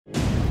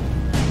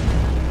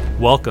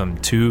Welcome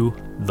to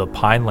the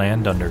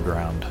Pineland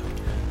Underground,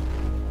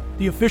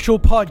 the official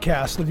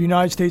podcast of the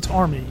United States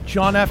Army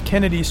John F.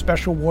 Kennedy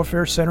Special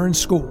Warfare Center and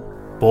School.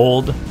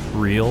 Bold,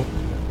 real,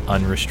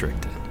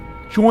 unrestricted.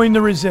 Join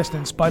the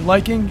resistance by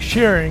liking,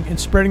 sharing, and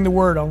spreading the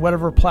word on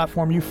whatever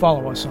platform you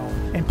follow us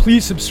on. And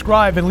please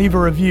subscribe and leave a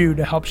review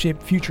to help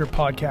shape future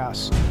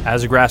podcasts.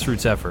 As a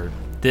grassroots effort,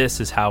 this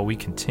is how we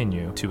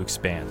continue to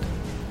expand.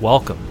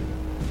 Welcome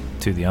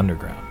to the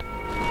Underground.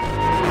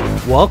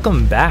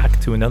 Welcome back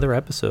to another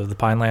episode of the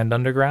Pineland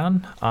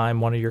Underground.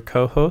 I'm one of your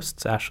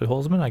co-hosts, Ashley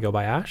Holzman. I go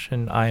by Ash,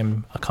 and I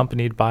am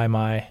accompanied by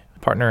my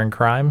partner in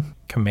crime,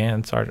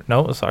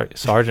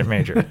 Sergeant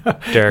Major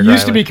Derek Used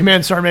Riley. to be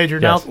Command Sergeant Major.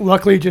 Yes. Now,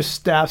 luckily, just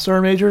Staff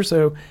Sergeant Major.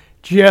 So,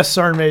 just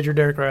Sergeant Major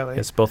Derek Riley.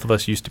 Yes, both of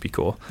us used to be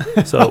cool.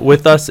 So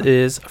with us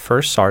is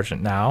First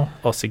Sergeant now,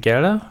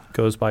 Osiguera,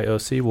 goes by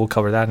OC. We'll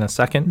cover that in a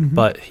second.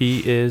 But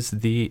he is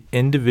the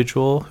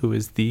individual who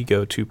is the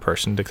go-to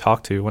person to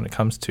talk to when it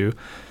comes to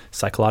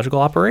psychological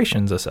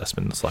operations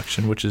assessment and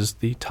selection, which is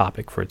the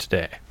topic for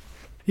today.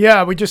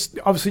 Yeah, we just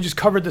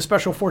covered the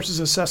Special Forces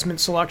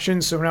Assessment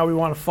Selection, so now we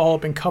want to follow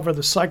up and cover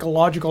the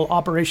Psychological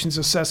Operations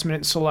Assessment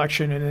and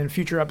Selection, and in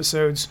future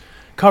episodes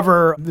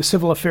cover the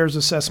Civil Affairs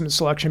Assessment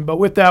Selection. But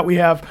with that, we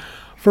have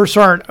First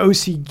Sergeant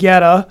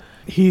Osiguera.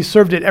 He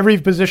served at every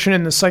position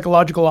in the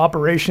Psychological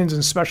Operations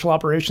and Special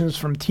Operations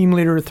from Team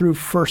Leader through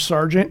First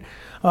Sergeant.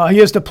 He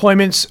has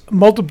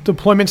multiple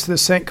deployments to the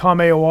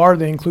CENTCOM AOR.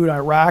 They include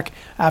Iraq,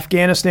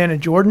 Afghanistan,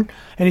 and Jordan.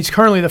 And he's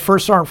currently the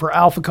First Sergeant for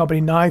Alpha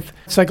Company 9th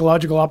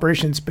Psychological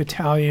Operations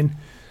Battalion.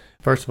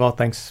 First of all,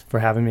 thanks for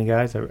having me,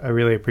 guys. I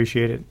really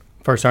appreciate it.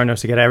 First Sergeant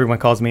Osiguera, everyone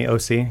calls me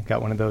OC.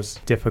 Got one of those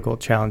difficult,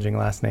 challenging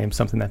last names,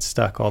 something that's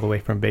stuck all the way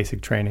from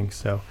basic training.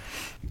 So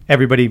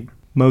everybody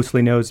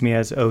mostly knows me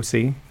as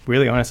OC.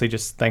 Really, honestly,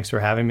 just thanks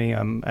for having me.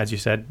 As you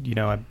said,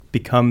 I've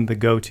become the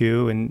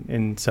go-to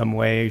in some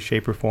way,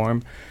 shape, or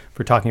form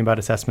for talking about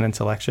assessment and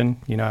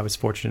selection. I was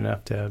fortunate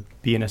enough to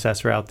be an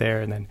assessor out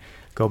there and then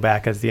go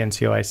back as the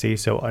NCOIC.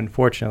 So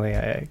unfortunately,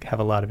 I have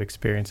a lot of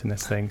experience in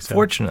this thing. So.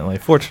 Fortunately.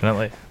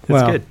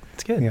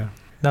 It's good. Yeah.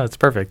 No, it's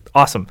perfect.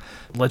 Awesome.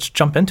 Let's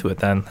jump into it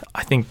then.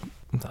 I think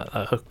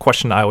a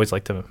question I always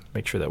like to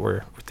make sure that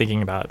we're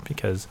thinking about,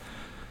 because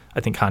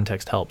I think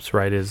context helps,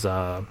 right, is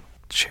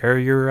share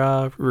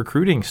your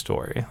recruiting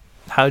story.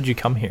 How did you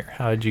come here?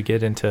 How did you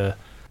get into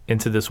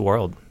this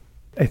world?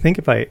 I think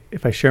if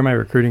I share my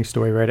recruiting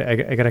story, right,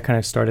 I got to kind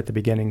of start at the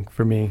beginning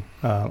for me.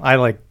 I,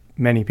 like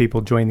many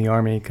people, joined the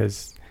Army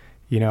because,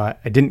 I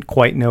didn't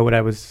quite know what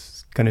I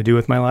was going to do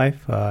with my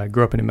life. I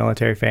grew up in a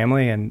military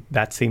family, and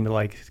that seemed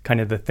like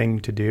kind of the thing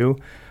to do.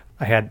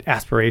 I had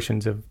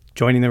aspirations of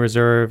joining the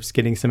reserves,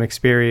 getting some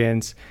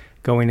experience,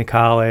 going to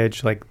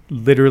college, like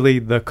literally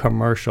the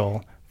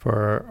commercial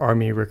for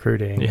Army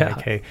recruiting. Yeah.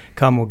 Like, hey,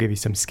 come, we'll give you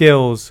some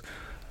skills.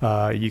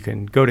 You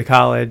can go to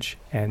college.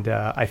 And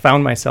I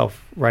found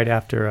myself right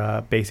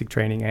after basic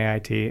training,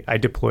 AIT. I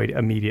deployed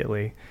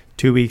immediately.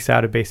 2 weeks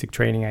out of basic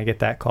training, I get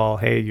that call,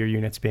 hey, your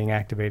unit's being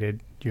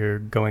activated. You're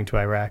going to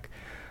Iraq.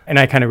 And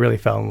I kind of really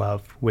fell in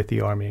love with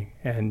the Army.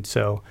 And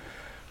so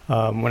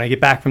when I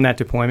get back from that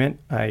deployment,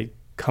 I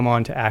come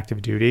on to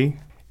active duty.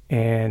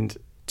 And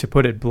to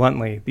put it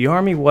bluntly, the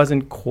Army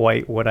wasn't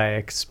quite what I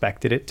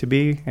expected it to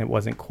be. It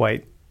wasn't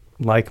quite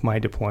like my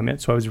deployment.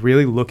 So I was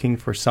really looking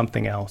for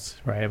something else,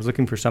 right? I was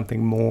looking for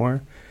something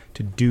more,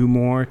 to do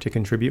more, to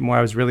contribute more.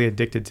 I was really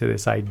addicted to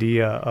this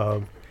idea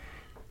of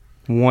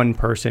one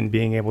person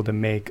being able to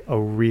make a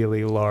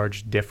really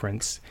large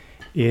difference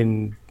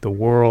in the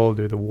world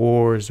or the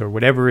wars or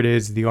whatever it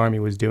is the Army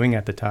was doing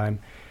at the time.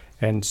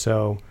 And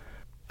so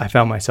I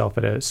found myself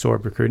at a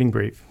SORB recruiting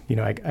brief.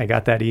 I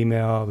got that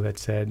email that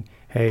said,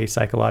 hey,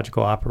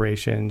 psychological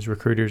operations,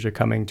 recruiters are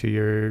coming to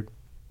your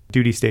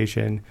duty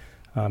station.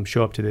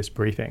 Show up to this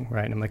briefing,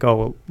 right? And I'm like, oh,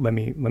 well, let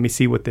me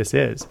see what this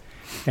is.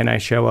 And I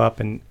show up,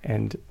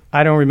 and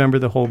I don't remember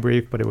the whole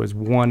brief, but it was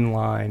one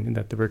line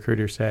that the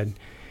recruiter said.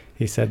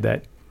 He said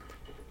that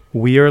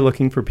we are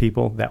looking for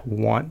people that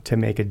want to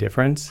make a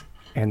difference,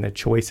 and the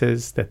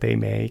choices that they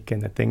make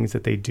and the things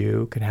that they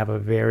do can have a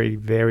very,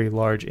 very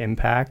large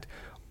impact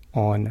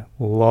on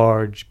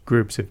large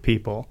groups of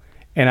people.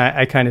 And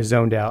I kind of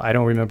zoned out. I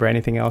don't remember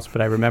anything else,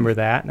 but I remember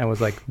that. And I was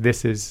like,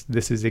 this is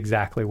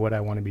exactly what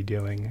I want to be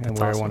doing and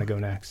where awesome. I want to go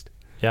next.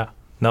 Yeah.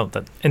 No,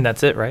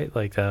 that's it, right?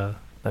 Like that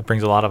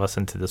brings a lot of us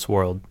into this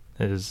world,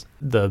 is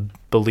the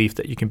belief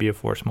that you can be a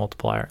force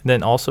multiplier. And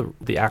then also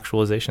the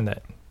actualization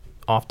that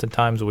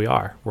oftentimes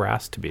we're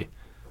asked to be.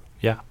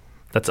 Yeah.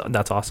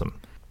 That's awesome.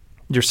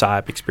 Your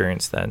PSYOP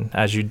experience then,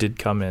 as you did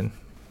come in,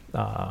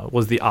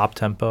 was the op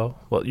tempo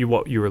what you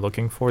were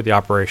looking for, the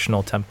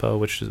operational tempo,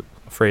 which is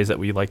phrase that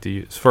we like to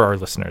use for our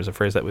listeners, a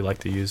phrase that we like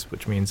to use,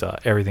 which means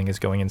everything is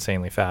going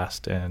insanely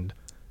fast and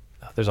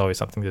there's always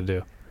something to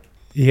do.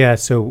 Yeah,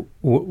 so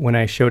when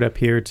I showed up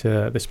here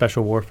to the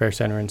Special Warfare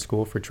Center and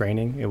School for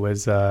training, it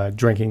was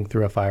drinking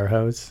through a fire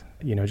hose,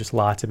 just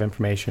lots of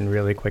information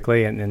really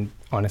quickly. And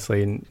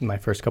honestly, in my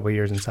first couple of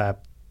years in PSYOP,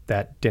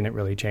 that didn't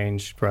really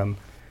change from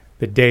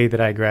the day that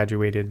I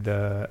graduated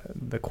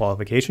the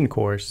qualification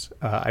course,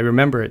 I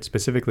remember it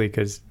specifically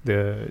because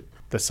the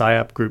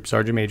PSYOP group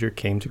sergeant major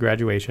came to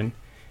graduation,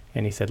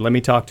 and he said, "Let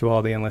me talk to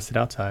all the enlisted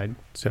outside."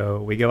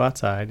 So we go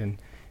outside, and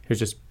here's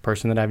this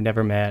person that I've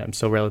never met. I'm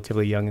still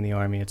relatively young in the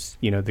Army. It's,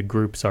 the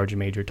group sergeant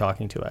major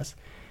talking to us.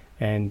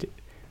 And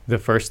the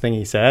first thing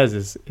he says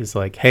is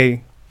like,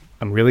 "Hey,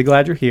 I'm really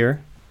glad you're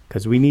here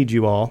because we need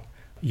you all.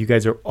 You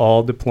guys are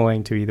all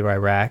deploying to either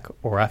Iraq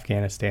or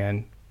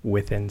Afghanistan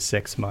within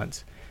 6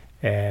 months."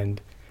 And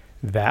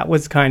that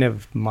was kind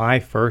of my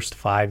first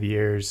 5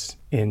 years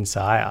in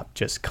PSYOP,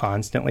 just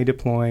constantly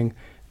deploying,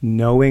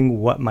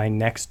 knowing what my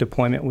next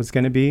deployment was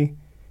going to be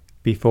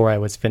before I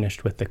was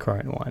finished with the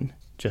current one.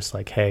 Just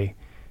like, hey,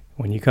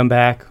 when you come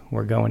back,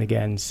 we're going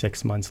again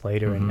 6 months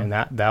later. Mm-hmm. And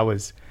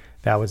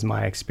that was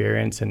my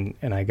experience. And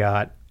I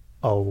got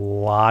a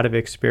lot of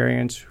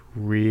experience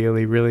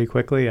really, really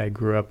quickly. I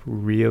grew up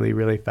really,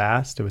 really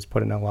fast. I was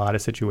put in a lot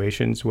of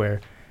situations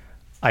where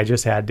I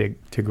just had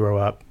to grow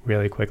up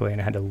really quickly,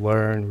 and I had to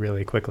learn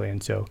really quickly.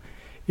 And so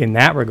in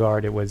that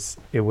regard, it was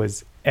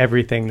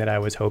everything that I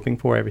was hoping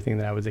for, everything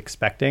that I was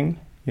expecting,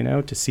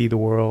 to see the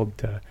world,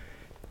 to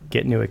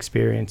get new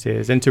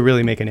experiences, and to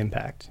really make an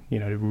impact,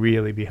 to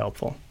really be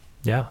helpful.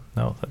 Yeah,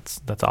 no,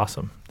 that's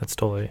awesome. That's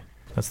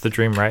the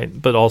dream,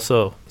 right? But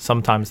also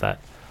sometimes that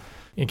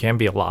it can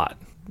be a lot.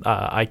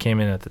 I came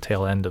in at the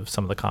tail end of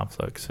some of the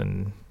conflicts,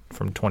 and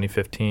from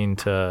 2015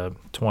 to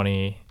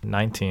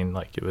 2019,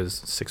 like it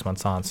was 6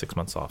 months on, 6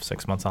 months off,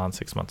 6 months on,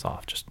 6 months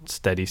off, just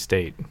steady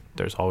state.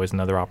 There's always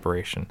another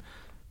operation.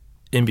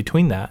 In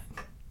between that,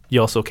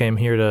 you also came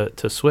here to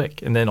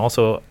SWCC, and then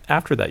also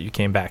after that, you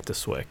came back to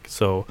SWCC.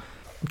 So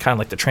kind of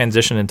like the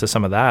transition into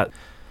some of that,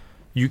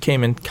 you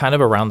came in kind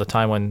of around the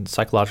time when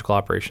Psychological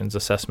Operations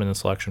Assessment and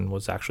Selection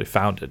was actually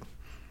founded,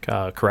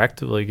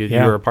 correct? Like you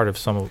were a part of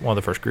one of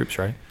the first groups,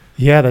 right?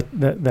 Yeah,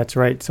 that's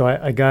right. So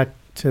I got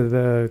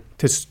to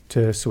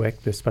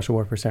SWCC, the Special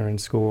Warfare Center and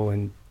School,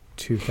 in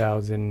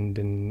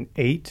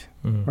 2008,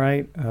 Mm-hmm.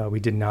 right? We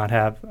did not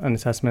have an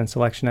assessment and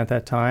selection at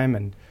that time.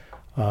 And,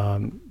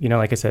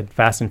 like I said,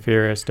 fast and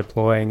furious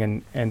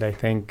deploying. And I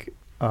think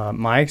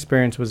my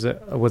experience was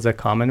a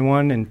common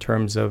one in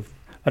terms of,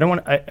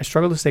 I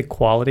struggle to say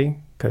quality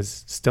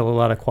because still a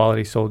lot of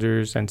quality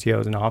soldiers,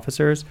 NCOs, and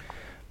officers.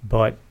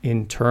 But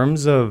in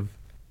terms of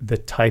the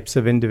types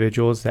of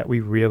individuals that we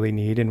really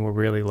need and we're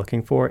really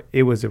looking for,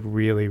 it was a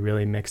really,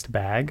 really mixed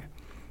bag.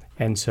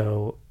 And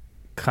so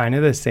kind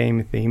of the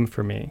same theme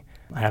for me.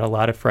 I had a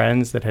lot of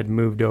friends that had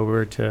moved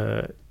over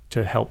to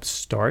help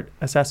start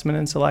assessment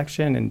and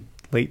selection in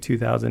late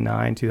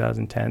 2009,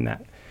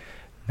 2010,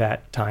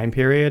 that time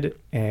period.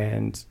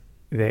 And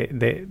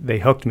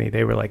they hooked me.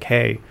 They were like,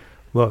 "Hey,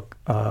 look,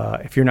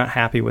 if you're not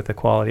happy with the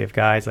quality of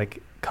guys,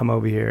 like come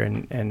over here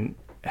and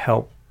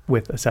help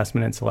with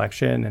assessment and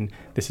selection, and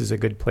this is a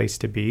good place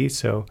to be."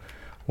 So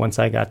once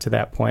I got to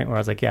that point where I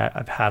was like, yeah,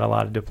 I've had a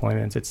lot of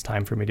deployments, it's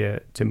time for me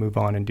to move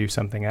on and do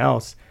something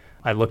else,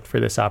 I looked for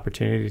this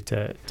opportunity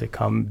to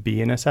come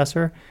be an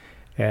assessor.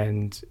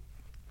 And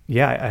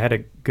yeah, I had a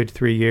good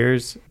 3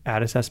 years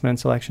at assessment and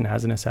selection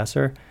as an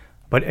assessor.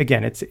 But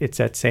again, it's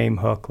that same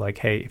hook, like,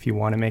 hey, if you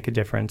want to make a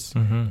difference,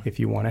 Mm-hmm. if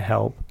you want to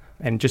help,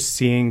 and just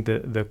seeing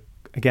the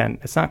again,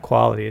 it's not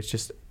quality, it's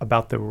just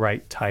about the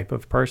right type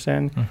of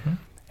person. Mm-hmm.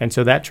 And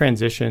so that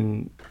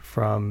transition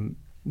from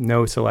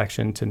no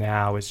selection to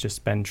now has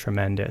just been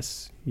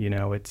tremendous.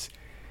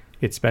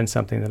 It's been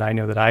something that I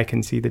know that I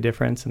can see the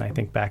difference. And I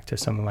think back to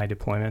some of my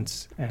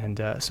deployments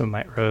and some of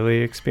my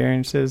early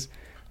experiences,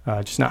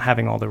 just not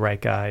having all the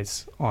right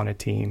guys on a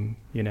team,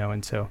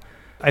 And so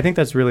I think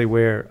that's really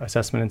where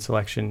assessment and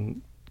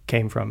selection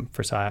came from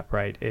for PSYOP,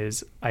 right,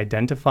 is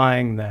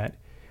identifying that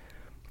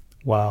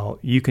while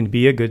you can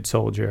be a good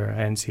soldier,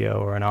 an NCO,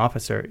 or an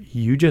officer,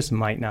 you just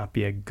might not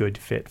be a good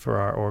fit for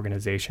our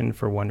organization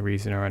for one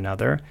reason or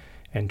another,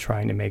 and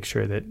trying to make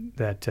sure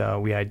that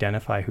we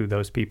identify who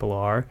those people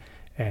are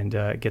and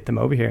get them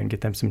over here and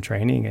get them some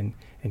training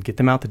and get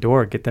them out the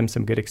door, get them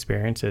some good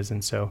experiences.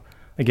 And so,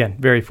 again,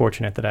 very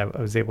fortunate that I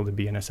was able to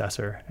be an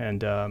assessor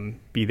and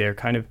be there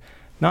kind of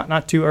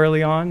not too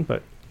early on,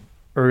 but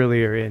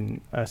earlier in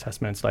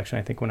assessment and selection.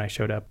 I think when I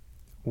showed up,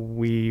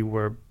 we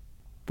were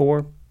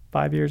 4-5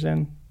 years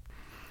in.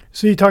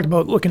 So you talked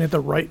about looking at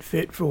the right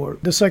fit for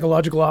the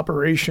psychological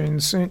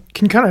operations. And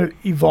can you kind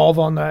of evolve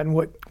on that, and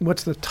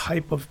what's the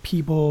type of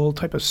people,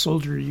 type of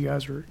soldier you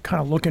guys are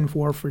kind of looking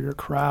for your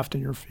craft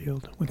and your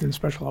field within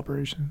special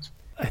operations?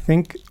 I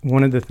think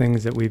one of the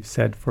things that we've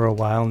said for a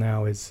while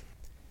now is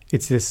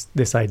it's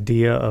this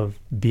idea of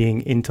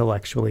being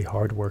intellectually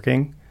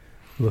hardworking,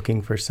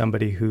 looking for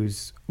somebody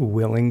who's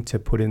willing to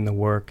put in the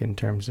work in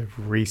terms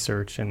of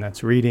research, and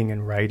that's reading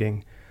and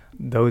writing.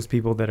 Those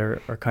people that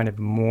are kind of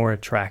more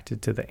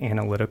attracted to the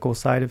analytical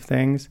side of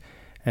things.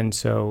 And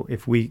so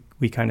if we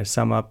kind of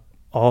sum up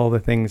all the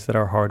things that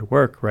are hard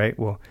work, right?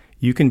 Well,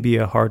 you can be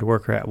a hard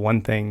worker at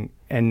one thing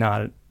and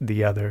not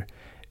the other.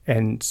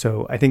 And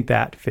so I think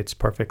that fits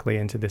perfectly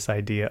into this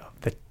idea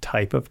of the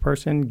type of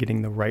person,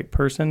 getting the right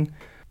person.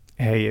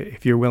 hey,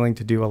 if you're willing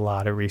to do a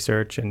lot of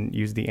research and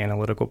use the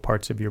analytical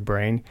parts of your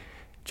brain,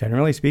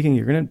 generally speaking,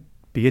 you're going to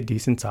be a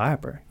decent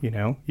PSYOPer,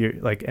 you're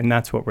like, and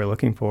that's what we're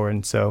looking for.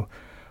 And so,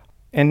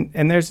 and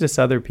there's this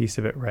other piece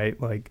of it, right?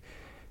 Like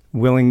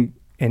willing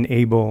and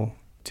able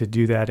to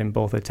do that in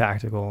both a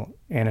tactical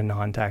and a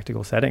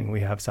non-tactical setting.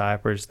 We have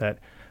PSYOPers that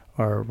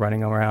are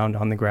running around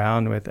on the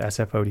ground with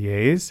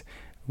SFODAs.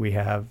 We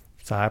have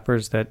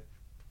PSYOPers that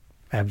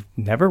have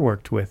never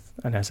worked with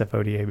an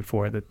SFODA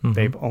before, that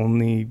they've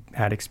only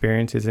had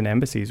experiences in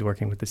embassies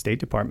working with the State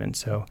Department.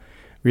 So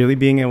really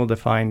being able to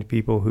find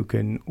people who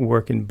can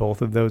work in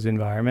both of those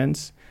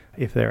environments,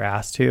 if they're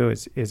asked to,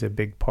 is a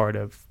big part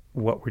of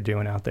what we're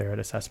doing out there at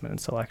assessment and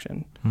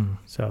selection.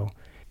 So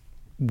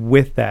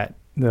with that,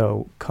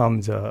 though,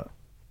 comes a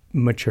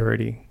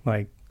maturity,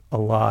 like a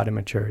lot of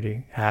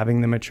maturity,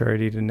 having the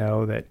maturity to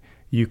know that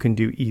you can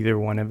do either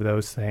one of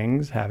those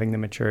things, having the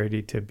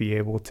maturity to be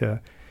able to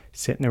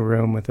sit in a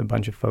room with a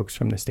bunch of folks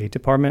from the State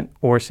Department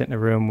or sit in a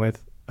room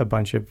with a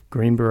bunch of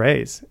Green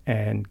Berets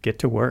and get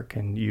to work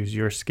and use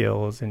your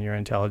skills and your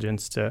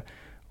intelligence to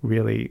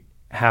really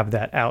have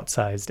that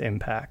outsized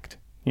impact,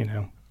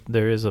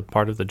 There is a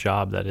part of the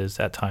job that is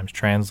at times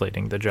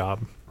translating the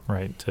job,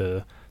 right,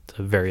 to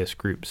various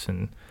groups.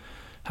 And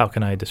how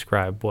can I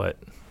describe what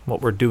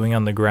we're doing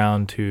on the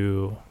ground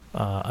to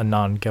a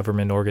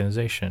non-government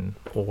organization,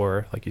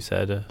 or, like you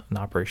said, an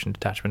Operation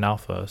Detachment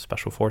Alpha, a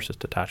Special Forces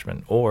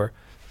detachment, or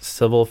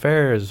civil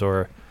affairs,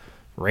 or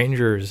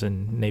Rangers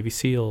and Navy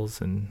SEALs.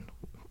 And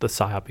the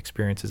PSYOP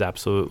experience is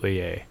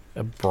absolutely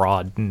a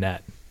broad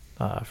net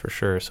for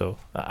sure. So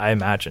I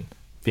imagine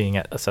being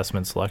at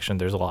assessment selection,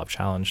 there's a lot of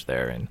challenge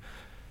there in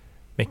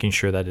making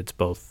sure that it's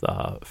both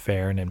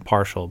fair and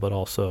impartial, but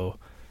also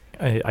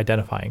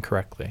identifying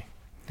correctly.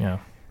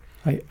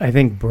 I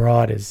think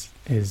broad is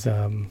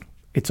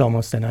it's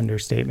almost an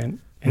understatement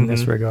in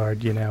this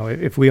regard.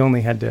 If we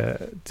only had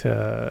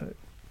to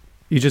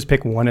you just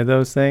pick one of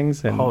those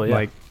things, and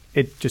like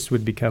it just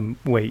would become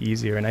way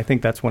easier. And I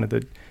think that's one of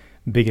the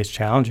biggest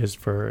challenges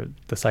for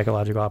the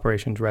psychological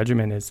operations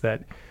regimen, is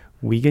that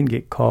we can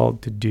get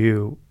called to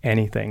do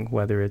anything,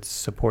 whether it's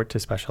support to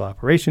special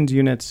operations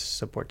units,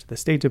 support to the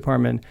State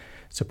Department,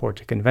 support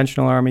to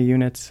conventional Army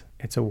units.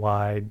 It's a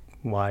wide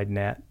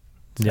net.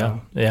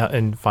 So. Yeah,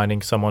 and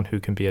finding someone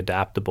who can be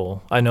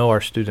adaptable. I know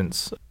our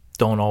students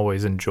don't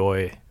always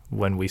enjoy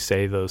when we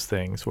say those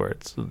things where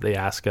they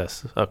ask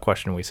us a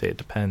question, we say it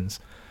depends.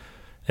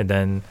 And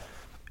then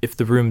if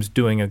the room's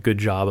doing a good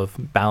job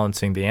of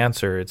balancing the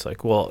answer, it's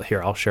like, well,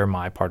 here, I'll share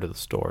my part of the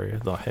story.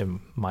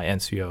 My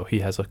NCO,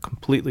 he has a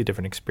completely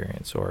different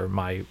experience, or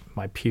my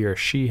peer,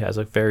 she has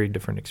a very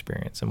different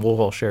experience. And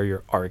we'll all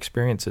share our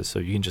experiences so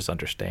you can just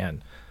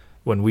understand.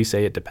 When we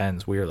say it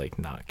depends, we're like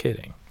not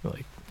kidding.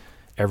 Like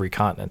every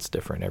continent's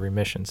different, every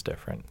mission's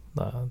different.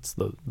 It's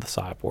the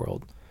PSYOP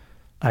world.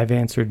 I've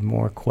answered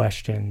more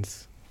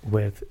questions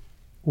with,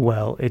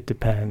 well, it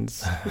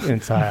depends in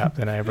PSYOP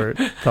than I ever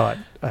thought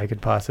I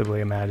could possibly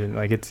imagine.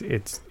 Like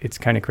it's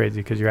kind of crazy,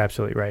 because you're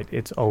absolutely right.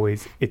 It's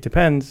always, it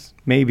depends,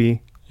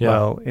 maybe. Yeah.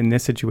 Well, in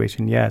this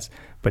situation, yes,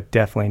 but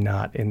definitely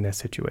not in this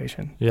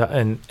situation. Yeah,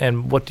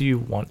 and what do you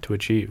want to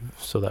achieve,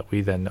 so that we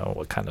then know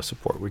what kind of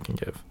support we can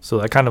give? So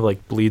that kind of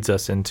like bleeds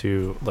us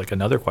into like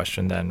another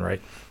question then,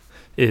 right?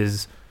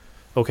 Is,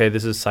 okay,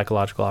 this is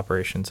psychological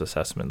operations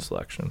assessment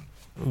selection.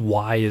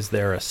 Why is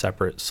there a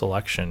separate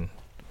selection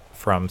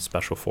from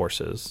Special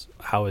Forces?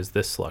 How is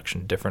this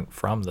selection different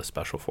from the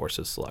Special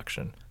Forces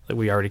selection? Like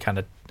we already kind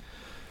of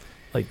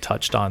like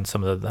touched on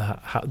some of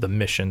how the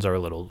missions are a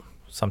little,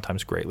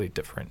 sometimes greatly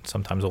different,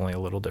 sometimes only a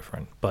little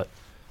different, but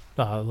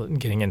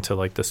getting into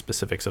like the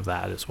specifics of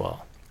that as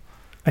well.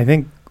 I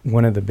think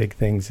one of the big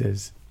things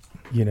is,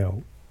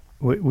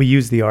 we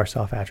use the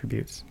RSOF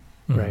attributes,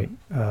 right?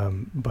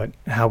 But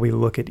how we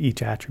look at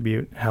each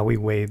attribute, how we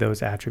weigh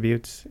those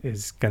attributes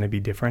is going to be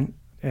different.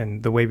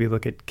 And the way we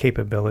look at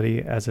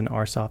capability as an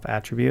RSOF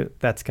attribute,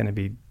 that's going to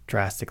be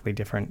drastically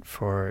different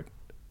for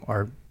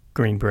our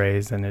Green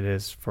Berets than it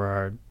is for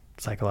our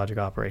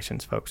psychological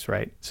operations folks,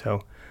 right?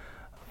 So,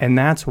 and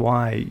that's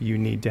why you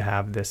need to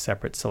have this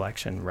separate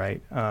selection,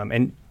 right?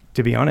 And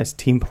to be honest,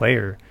 team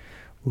player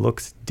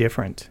looks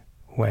different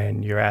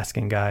when you're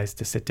asking guys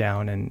to sit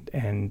down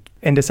and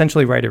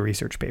essentially write a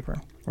research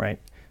paper, right?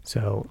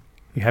 So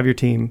you have your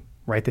team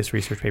write this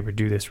research paper,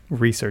 do this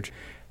research.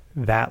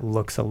 That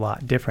looks a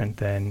lot different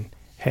than,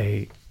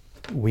 hey,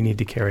 we need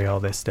to carry all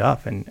this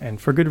stuff,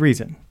 and for good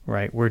reason,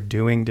 right? We're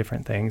doing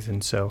different things,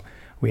 and so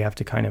we have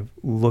to kind of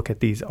look at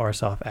these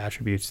RSOF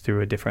attributes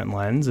through a different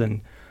lens.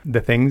 And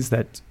the things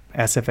that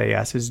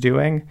SFAS is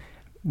doing,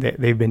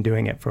 they've been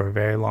doing it for a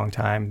very long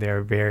time.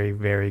 They're very,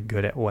 very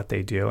good at what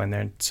they do,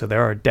 and so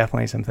there are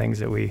definitely some things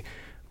that we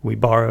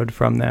borrowed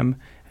from them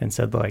and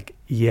said, like,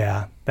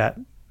 yeah,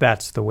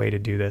 that's the way to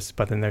do this.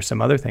 But then there's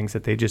some other things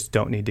that they just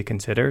don't need to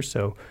consider.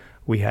 So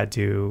we had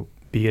to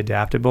be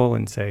adaptable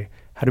and say,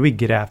 how do we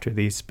get after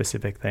these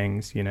specific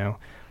things,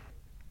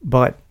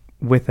 But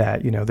with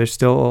that, there's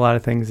still a lot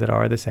of things that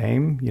are the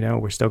same.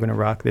 We're still going to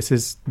rock. This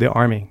is the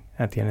Army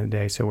at the end of the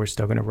day. So we're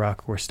still going to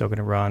ruck, we're still going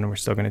to run, we're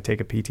still going to take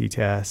a PT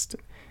test.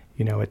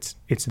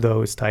 It's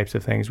those types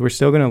of things. We're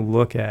still going to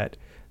look at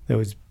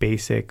those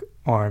basic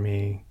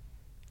Army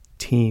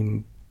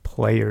team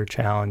player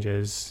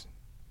challenges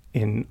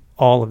in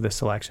all of the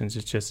selections.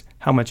 It's just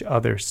how much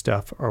other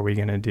stuff are we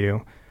going to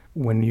do?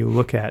 When you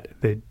look at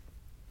the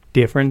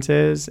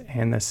differences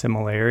and the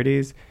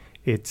similarities,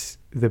 it's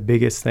the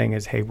biggest thing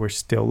is, hey, we're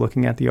still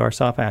looking at the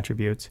RSOF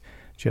attributes.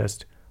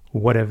 Just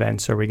what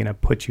events are we going to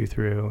put you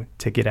through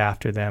to get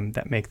after them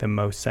that make the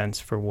most sense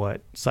for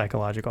what the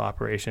psychological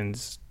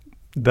operations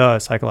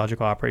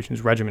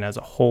regimen as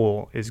a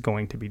whole is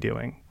going to be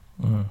doing.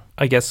 Mm-hmm.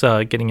 I guess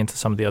getting into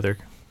some of the other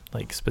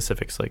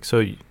specifics,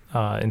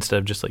 instead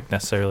of just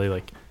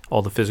necessarily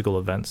all the physical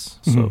events,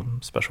 so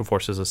Special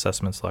Forces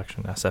Assessment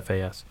Selection,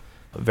 SFAS,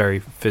 very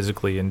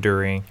physically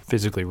enduring,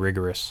 physically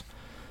rigorous.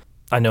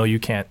 I know you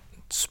can't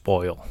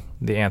spoil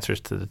the answers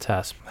to the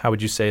test. How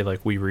would you say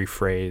we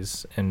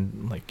rephrase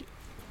and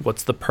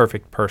what's the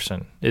perfect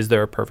person? Is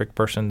there a perfect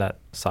person that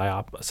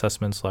PSYOP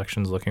assessment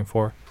selection is looking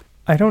for?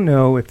 I don't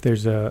know if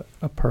there's a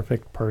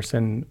perfect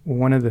person.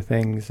 One of the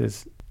things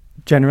is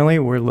generally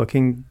we're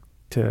looking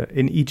to,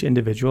 in each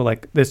individual,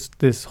 this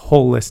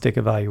holistic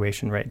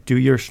evaluation, right? Do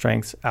your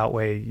strengths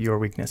outweigh your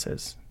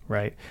weaknesses,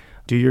 right?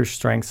 Do your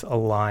strengths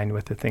align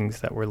with the things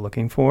that we're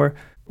looking for?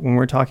 When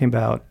we're talking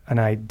about an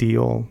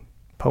ideal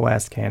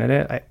POAS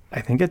candidate,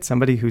 I think it's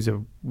somebody who's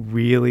a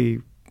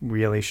really,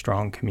 really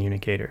strong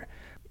communicator.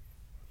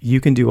 You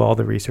can do all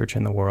the research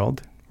in the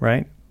world,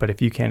 right? But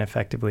if you can't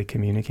effectively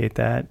communicate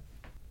that,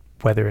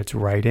 whether it's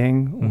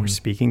writing or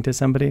speaking to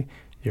somebody,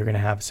 you're going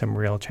to have some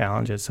real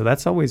challenges. So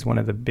that's always one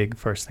of the big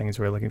first things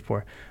we're looking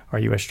for. Are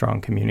you a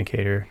strong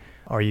communicator?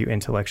 Are you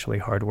intellectually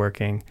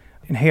hardworking?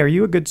 And hey, are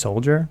you a good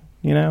soldier?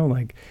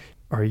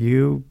 Are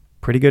you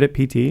pretty good at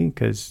PT?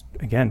 Because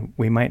again,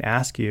 we might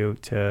ask you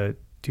to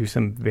do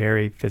some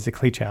very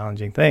physically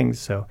challenging things.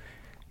 So,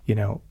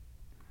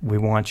 we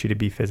want you to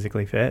be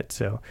physically fit.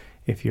 So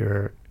if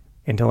you're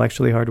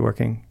intellectually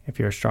hardworking, if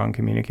you're a strong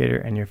communicator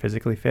and you're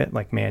physically fit,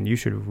 you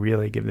should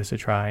really give this a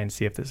try and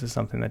see if this is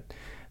something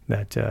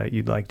that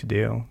you'd like to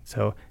do.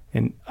 So,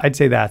 and I'd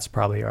say that's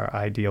probably our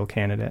ideal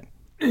candidate.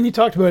 And you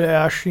talked about,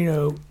 Ash,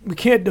 we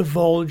can't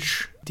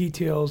divulge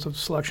details of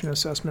selection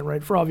assessment,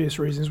 right? For obvious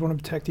reasons. We want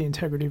to protect the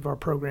integrity of our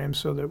program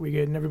so that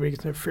everybody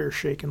gets a fair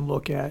shake and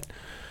look at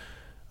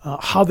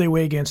how they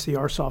weigh against the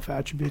RSOF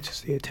attributes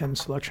as they attend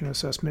selection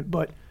assessment.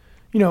 But,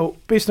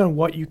 based on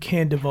what you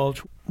can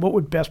divulge, what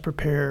would best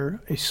prepare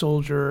a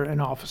soldier, an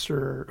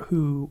officer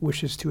who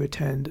wishes to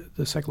attend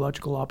the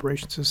psychological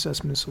operations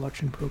assessment and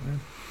selection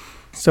program?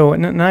 So,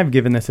 and I've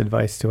given this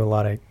advice to a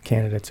lot of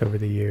candidates over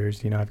the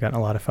years. I've gotten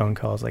a lot of phone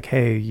calls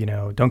hey,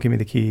 don't give me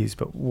the keys,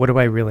 but what do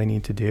I really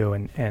need to do?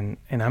 And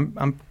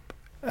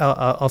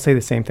I'll say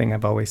the same thing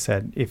I've always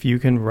said. If you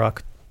can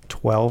ruck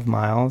 12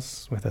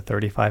 miles with a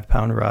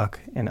 35-pound ruck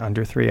in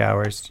under 3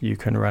 hours, you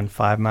can run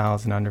 5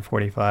 miles in under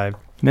 45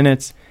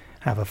 minutes,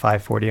 have a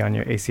 540 on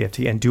your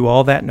ACFT, and do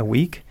all that in a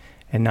week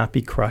and not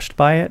be crushed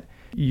by it,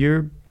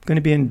 you're going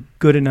to be in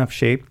good enough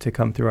shape to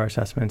come through our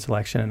assessment and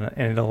selection,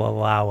 and it'll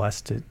allow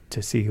us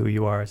to see who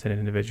you are as an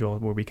individual,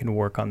 where we can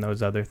work on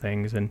those other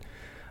things. And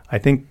I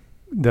think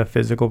the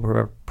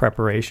physical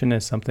preparation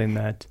is something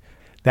that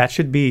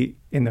should be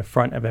in the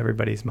front of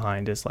everybody's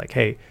mind. Is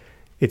hey,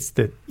 it's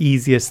the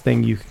easiest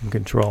thing you can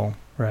control,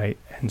 right?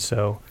 And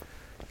so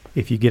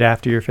if you get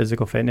after your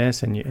physical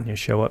fitness and you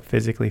show up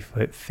physically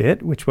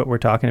fit, which what we're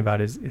talking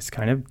about is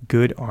kind of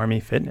good Army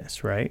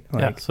fitness, right?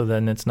 So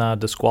then it's not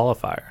a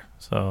disqualifier.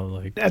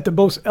 So at the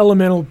most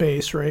elemental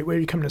base, right, where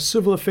you come to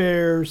civil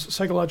affairs,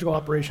 psychological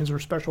operations, or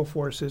special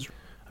forces.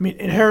 I mean,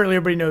 inherently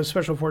everybody knows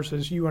special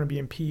forces, you want to be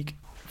in peak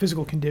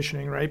physical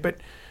conditioning, right? But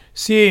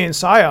CA and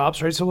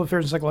PSYOPs, right, civil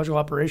affairs and psychological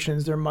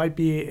operations, there might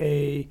be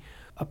a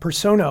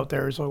persona out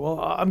there is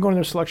I'm going to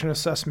their selection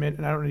assessment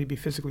and I don't need to be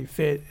physically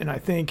fit. And I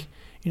think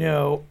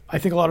a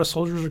lot of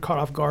soldiers are caught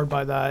off guard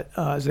by that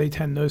as they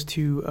attend those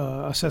two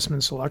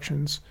assessment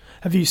selections.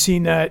 Have you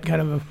seen that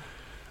kind of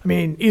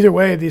either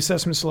way, the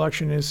assessment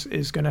selection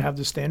is going to have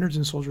the standards,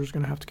 and soldiers are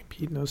going to have to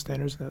compete in those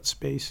standards in that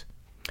space.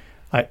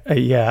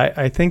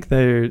 I think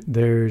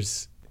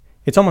there's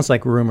it's almost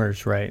like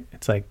rumors, right?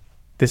 It's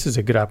this is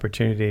a good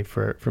opportunity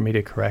for me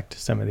to correct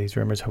some of these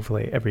rumors.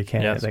 Hopefully every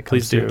candidate that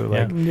comes through.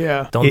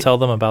 Don't tell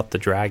them about the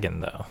dragon,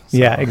 though. So.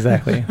 Yeah,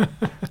 exactly.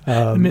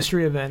 The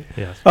mystery event.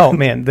 Yes. Oh,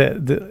 man.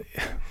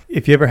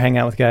 If you ever hang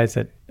out with guys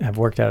that have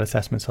worked out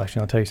assessment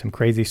selection, I'll tell you some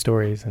crazy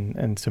stories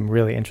and some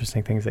really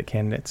interesting things that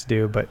candidates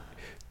do. But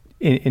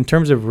in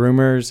terms of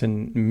rumors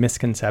and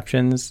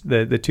misconceptions,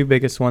 the two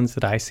biggest ones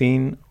that I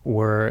seen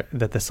were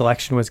that the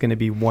selection was going to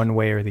be one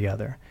way or the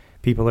other.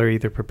 People are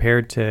either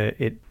prepared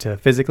to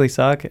physically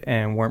suck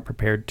and weren't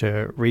prepared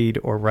to read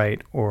or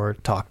write or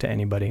talk to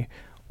anybody,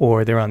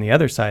 or they're on the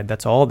other side.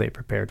 That's all they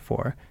prepared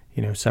for.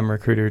 Some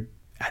recruiter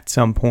at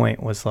some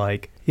point was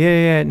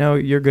no,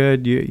 you're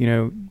good.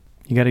 You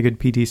got a good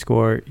PT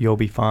score. You'll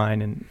be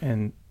fine.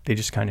 And they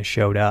just kind of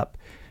showed up.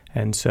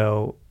 And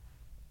so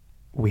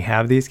we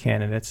have these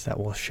candidates that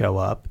will show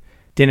up,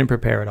 didn't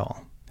prepare at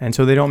all. And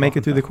so they don't make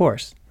it through the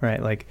course,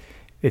 right? Like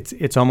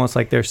it's almost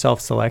like they're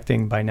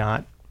self-selecting by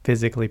not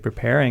physically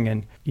preparing.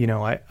 And,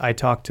 I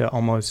talked to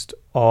almost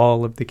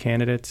all of the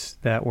candidates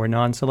that were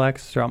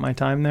non-selects throughout my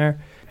time there.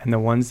 And the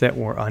ones that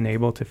were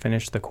unable to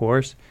finish the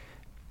course,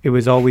 it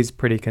was always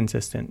pretty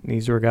consistent.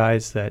 These were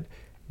guys that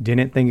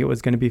didn't think it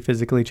was going to be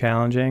physically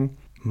challenging.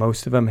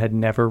 Most of them had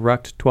never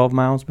rucked 12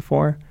 miles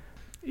before.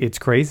 It's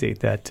crazy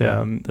that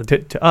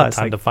to us,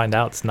 time to find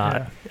out it's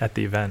not at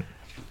the event.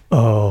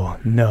 Oh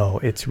no,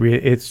 it's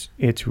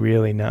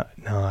really not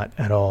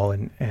at all,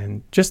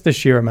 and just the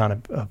sheer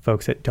amount of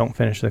folks that don't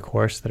finish the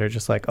course that are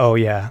just like, oh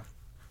yeah,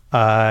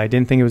 I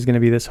didn't think it was going to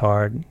be this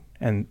hard.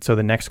 And so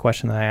the next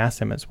question that I asked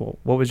them is, well,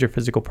 what was your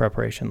physical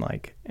preparation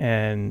like?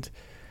 And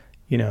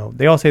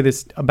they all say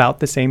this about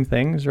the same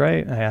things,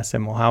 right? I asked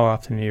them, well, how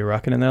often are you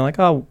rucking? And they're like,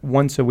 oh,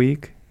 once a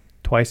week,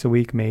 twice a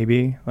week,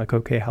 maybe. Like,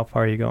 okay, how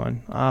far are you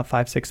going?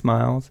 5-6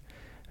 miles.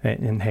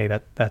 And hey,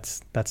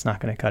 that's not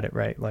going to cut it,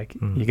 right? Like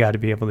you got to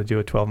be able to do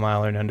a 12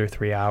 miler in under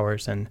 3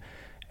 hours and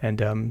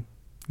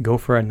go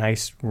for a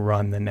nice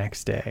run the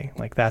next day.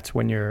 Like that's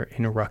when you're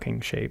in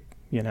rucking shape,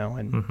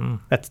 and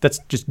that's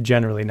just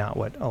generally not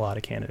what a lot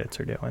of candidates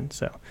are doing.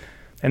 So,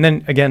 and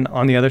then again,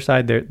 on the other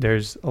side,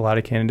 there's a lot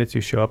of candidates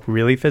who show up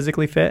really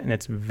physically fit, and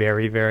it's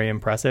very, very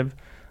impressive.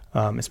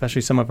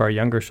 Especially some of our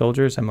younger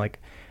soldiers. I'm like,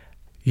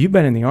 you've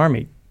been in the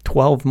Army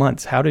 12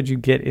 months. How did you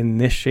get in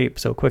this shape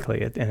so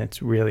quickly? And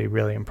it's really,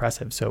 really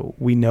impressive. So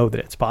we know that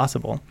it's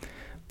possible,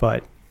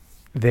 but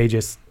they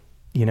just,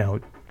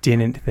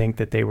 didn't think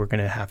that they were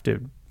going to have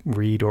to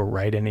read or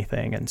write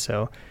anything. And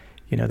so,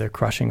 they're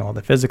crushing all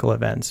the physical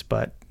events,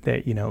 but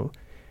they,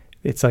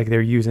 it's like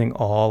they're using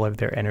all of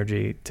their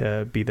energy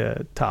to be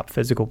the top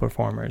physical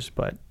performers.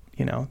 But,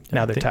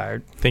 now they're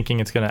tired.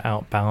 Thinking it's going to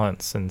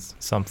outbalance in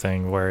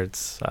something where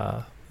it's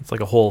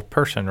like a whole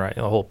person, right?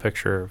 A whole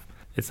picture of,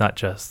 it's not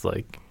just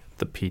like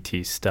the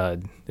PT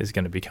stud is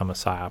going to become a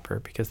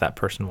PSYOPer, because that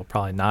person will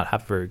probably not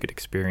have a very good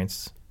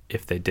experience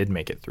if they did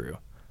make it through.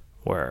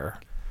 Where,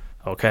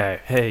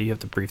 okay, hey, you have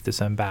to brief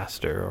this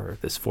ambassador or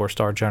this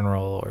 4-star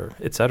general or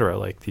et cetera,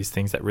 like these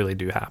things that really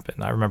do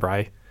happen. I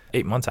remember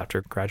 8 months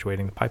after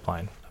graduating the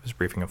pipeline, I was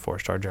briefing a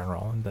 4-star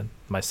general, and then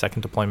my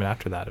second deployment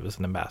after that, it was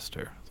an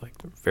ambassador. It's like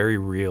very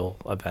real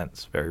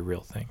events, very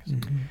real things.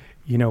 Mm-hmm.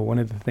 One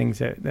of the things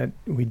that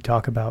we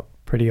talk about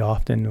pretty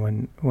often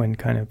when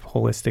kind of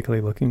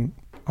holistically looking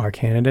our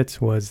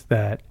candidates was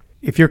that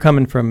if you're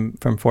coming from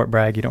Fort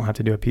Bragg, you don't have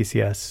to do a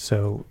PCS.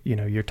 So,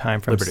 your time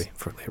from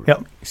Fort Liberty.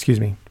 Yep, excuse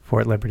me,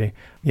 Fort Liberty.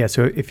 Yeah,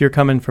 so if you're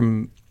coming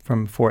from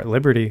Fort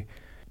Liberty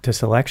to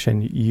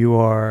selection,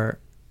 your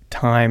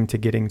time to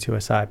getting to a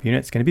PSYOP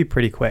unit is going to be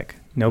pretty quick.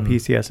 No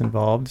PCS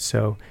involved.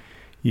 So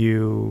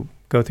you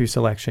go through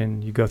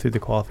selection, you go through the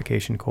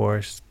qualification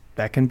course.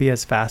 That can be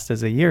as fast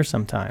as a year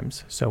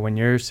sometimes. So when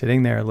you're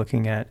sitting there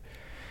looking at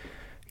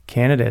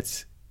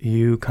candidates,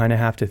 you kind of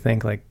have to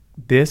think like,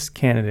 this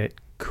candidate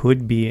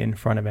could be in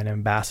front of an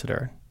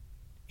ambassador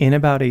in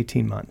about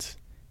 18 months,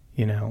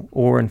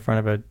 or in front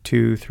of a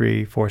 2,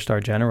 3, 4-star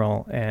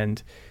general.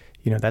 And,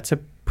 that's a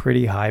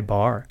pretty high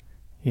bar,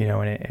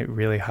 and it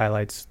really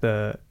highlights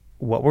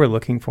what we're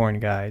looking for in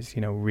guys,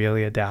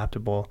 really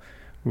adaptable,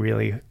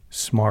 really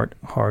smart,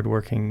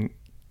 hardworking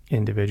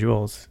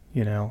individuals,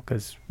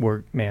 because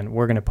we're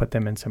going to put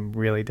them in some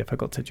really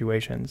difficult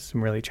situations,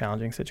 some really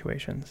challenging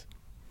situations.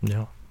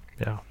 Yeah.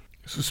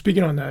 So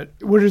speaking on that,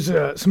 what is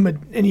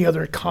any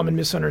other common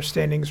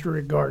misunderstandings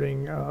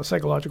regarding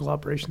psychological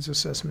operations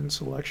assessment and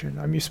selection?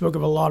 I mean, you spoke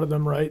of a lot of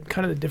them, right?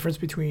 Kind of the difference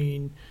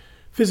between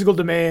physical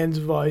demands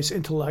versus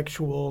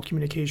intellectual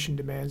communication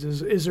demands.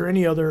 Is there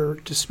any other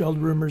dispelled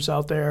rumors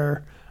out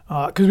there?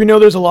 Because we know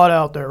there's a lot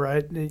out there,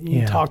 right?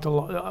 You talked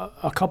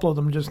a couple of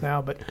them just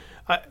now, but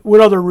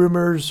what other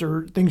rumors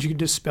or things you could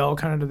dispel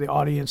kind of to the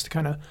audience to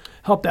kind of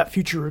help that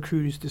future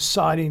recruit who's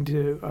deciding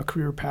to a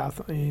career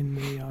path in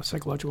the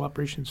psychological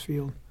operations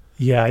field?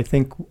 Yeah, I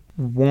think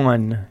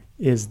one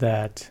is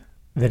that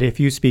if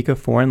you speak a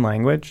foreign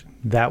language,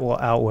 that will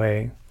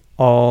outweigh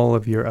all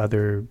of your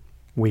other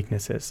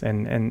weaknesses,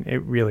 and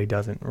it really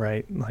doesn't,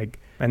 right?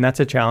 And that's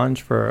a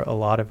challenge for a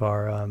lot of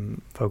our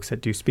folks that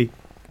do speak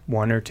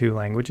 1 or 2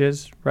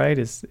 languages, right?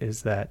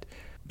 Is that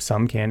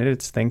some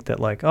candidates think that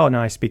like, oh no,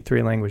 I speak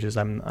 3 languages,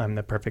 I'm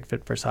the perfect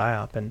fit for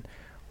PSYOP. And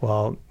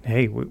well,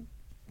 hey,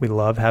 we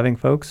love having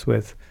folks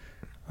with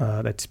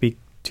that speak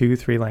 2,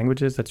 3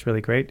 languages. That's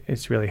really great.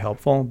 It's really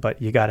helpful,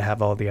 but you got to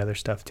have all the other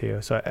stuff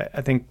too. So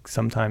I think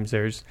sometimes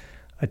there's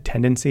a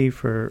tendency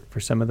for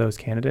some of those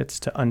candidates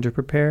to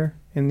underprepare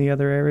in the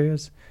other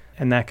areas,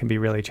 and that can be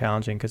really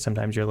challenging because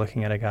sometimes you're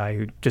looking at a guy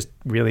who just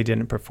really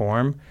didn't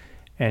perform,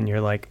 and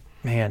you're like,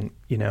 man,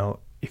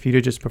 if you'd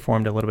have just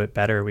performed a little bit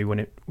better, we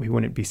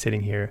wouldn't be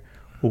sitting here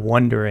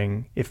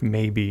wondering if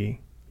maybe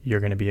you're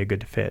going to be a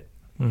good fit,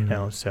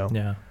 So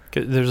yeah,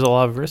 'cause there's a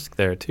lot of risk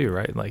there too,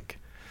 right? Like,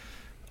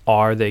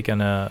 are they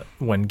gonna,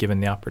 when given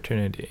the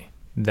opportunity,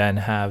 then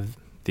have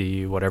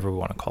the whatever we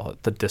want to call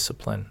it, the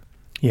discipline,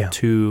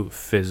 to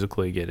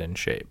physically get in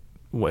shape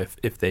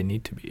if they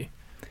need to be?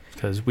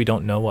 because we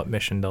don't know what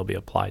mission they'll be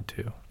applied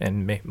to.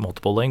 And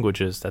multiple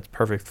languages, that's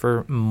perfect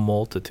for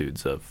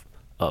multitudes of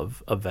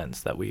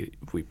events that we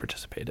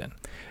participate in.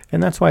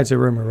 And that's why it's a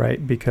rumor,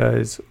 right?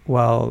 Because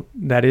while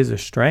that is a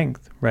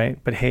strength, right?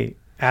 But hey,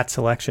 at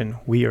selection,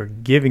 we are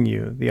giving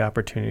you the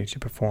opportunity to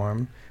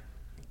perform,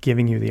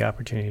 giving you the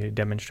opportunity to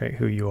demonstrate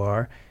who you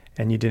are,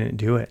 and you didn't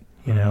do it,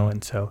 you know?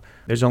 And so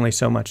there's only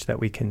so much that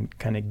we can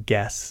kind of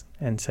guess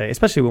and say,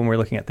 especially when we're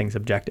looking at things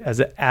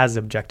as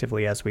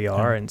objectively as we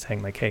are, and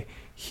saying like, hey,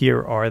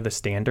 here are the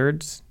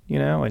standards, you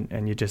know,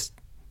 and you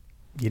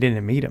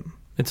didn't meet them.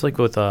 It's like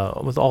with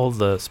all of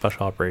the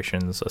special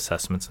operations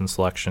assessments and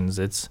selections,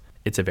 it's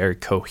a very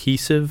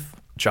cohesive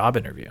job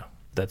interview.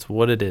 That's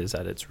what it is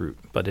at its root.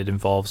 But it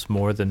involves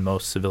more than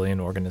most civilian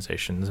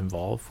organizations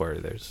involve, where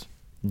there's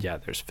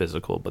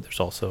physical, but there's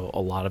also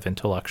a lot of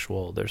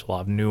intellectual. There's a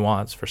lot of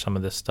nuance for some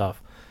of this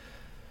stuff.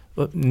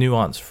 But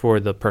nuance for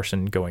the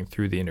person going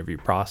through the interview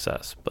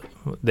process. But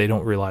they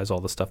don't realize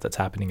all the stuff that's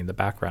happening in the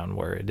background,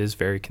 where it is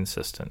very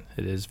consistent.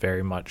 It is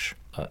very much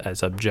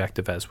as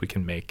objective as we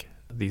can make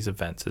these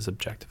events, as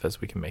objective as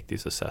we can make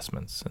these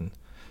assessments.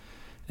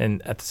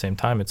 And at the same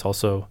time,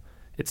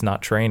 it's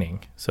not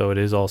training. So it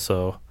is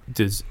also,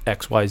 does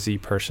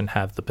XYZ person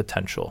have the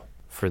potential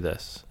for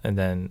this? And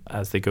then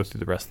as they go through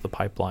the rest of the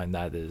pipeline,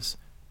 that is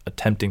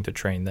attempting to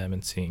train them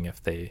and seeing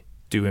if they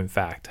do in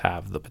fact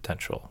have the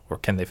potential, or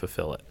can they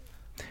fulfill it.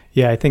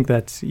 Yeah, I think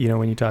that's, you know,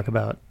 when you talk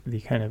about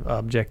the kind of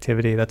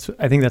objectivity,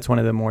 I think that's one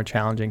of the more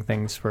challenging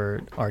things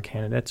for our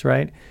candidates,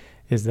 right?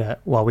 Is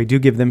that while we do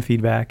give them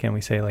feedback and we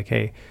say like,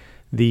 hey,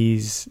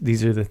 these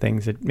are the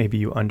things that maybe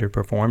you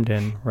underperformed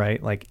in,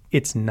 right? Like,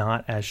 it's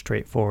not as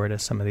straightforward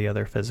as some of the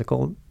other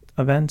physical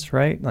events,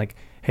 right? Like,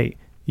 hey,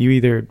 you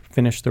either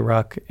finished the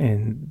ruck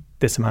in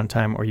this amount of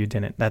time or you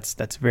didn't.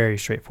 That's very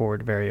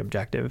straightforward, very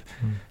objective.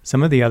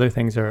 Some of the other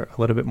things are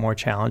a little bit more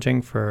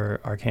challenging for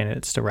our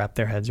candidates to wrap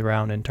their heads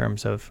around, in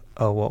terms of,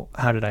 oh, well,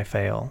 how did I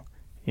fail?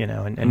 You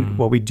know, and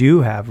while we do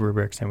have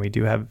rubrics and we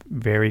do have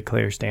very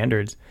clear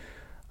standards,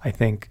 I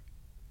think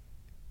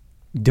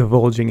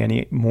divulging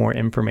any more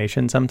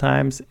information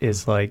sometimes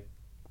is like,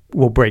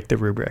 will break the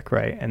rubric,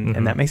 right?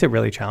 And that makes it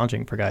really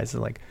challenging for guys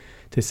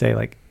to say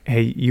like,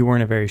 hey, you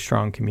weren't a very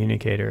strong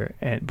communicator,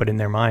 but in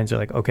their minds they're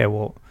like, okay,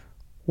 well,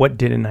 what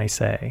didn't I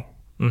say?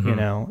 You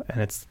know,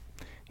 and it's,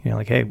 you know,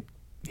 like, hey,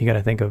 you got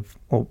to think of,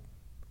 well,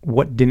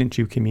 what didn't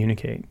you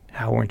communicate?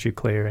 How weren't you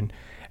clear?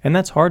 And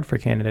that's hard for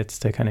candidates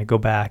to kind of go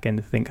back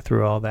and think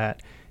through all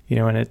that. You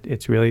know, and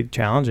it's really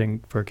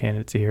challenging for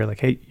candidates to hear like,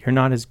 hey, you're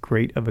not as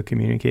great of a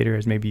communicator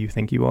as maybe you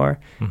think you are,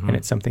 and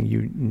it's something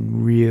you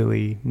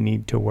really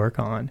need to work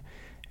on.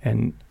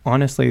 And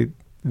honestly,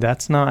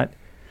 that's not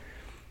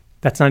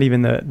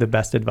even the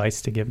best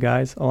advice to give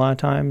guys a lot of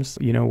times,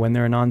 you know, when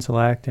they're a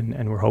non-select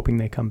and we're hoping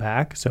they come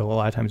back. So a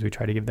lot of times we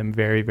try to give them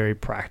very, very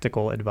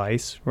practical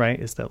advice, right?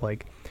 Is that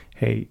like,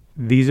 hey,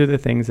 these are the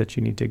things that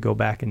you need to go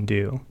back and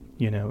do,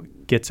 you know,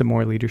 get some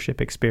more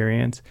leadership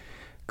experience,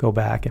 go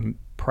back and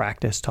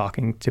practice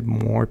talking to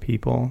more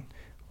people,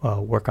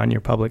 work on your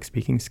public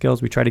speaking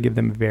skills. We try to give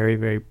them very,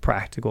 very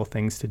practical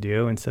things to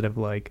do, instead of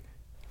like,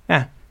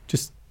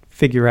 just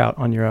figure out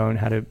on your own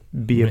how to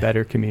be a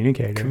better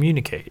communicator.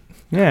 Communicate.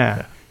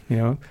 Yeah. You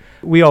know,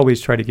 we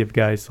always try to give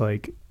guys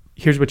like,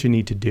 here's what you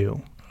need to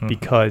do,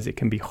 because it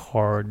can be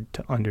hard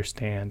to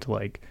understand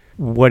like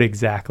what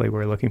exactly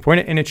we're looking for.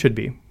 And it should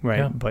be, right?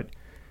 Yeah. But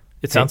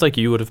it sounds like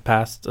you would have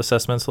passed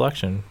assessment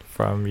selection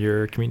from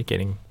your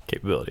communicating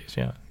capabilities.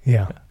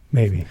 Yeah.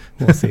 Maybe.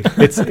 We'll see.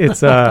 It's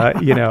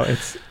you know,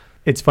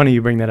 it's funny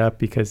you bring that up,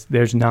 because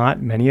there's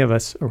not many of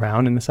us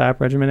around in the PSYOP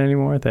regiment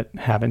anymore that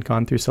haven't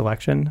gone through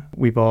selection.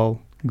 We've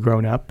all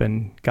grown up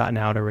and gotten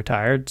out or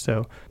retired.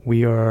 So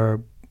we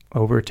are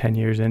over 10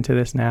 years into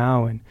this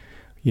now. And,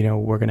 you know,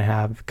 we're going to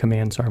have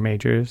command sergeant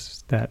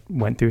majors that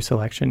went through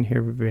selection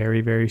here very,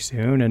 very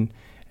soon.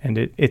 And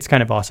it's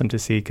kind of awesome to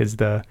see, because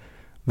the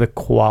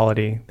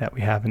quality that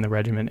we have in the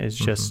regiment is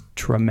just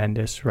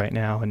tremendous right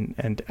now.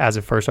 And as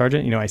a first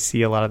sergeant, you know, I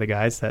see a lot of the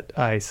guys that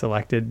I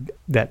selected,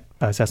 that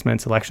assessment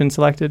and selection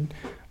selected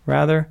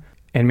rather.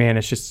 And man,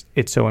 it's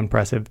so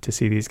impressive to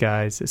see these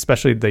guys,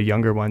 especially the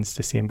younger ones,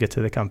 to see them get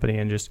to the company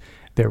and just,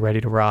 they're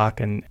ready to rock.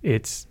 And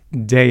it's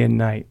day and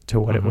night to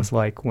what it was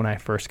like when I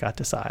first got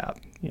to PSYOP,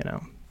 you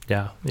know?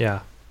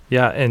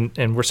 Yeah.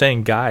 And we're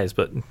saying guys,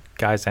 but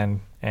guys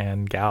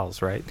and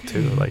gals, right?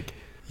 Too, like.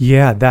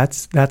 Yeah,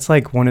 that's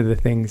like one of the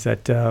things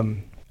that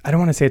I don't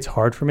want to say it's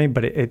hard for me,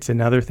 but it's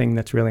another thing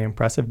that's really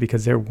impressive,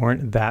 because there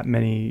weren't that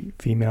many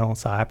female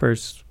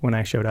PSYOPers when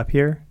I showed up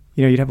here.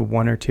 You know, you'd have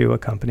one or two a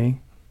company,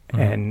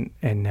 and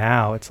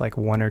now it's like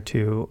one or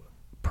two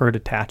per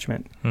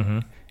detachment.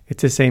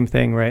 It's the same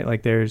thing, right?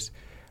 Like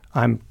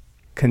I'm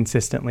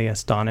consistently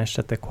astonished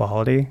at the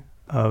quality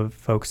of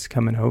folks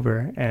coming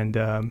over, and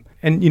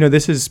you know,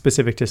 this is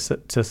specific to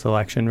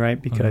selection,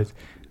 right? Because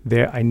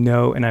I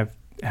know, and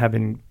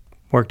having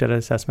worked at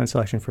assessment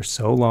selection for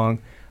so long,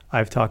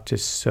 I've talked to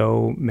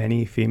so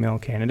many female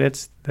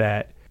candidates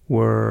that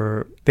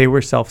were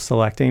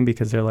self-selecting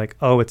because they're like,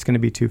 oh, it's going to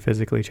be too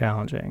physically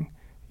challenging,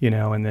 you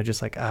know, and they're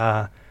just like,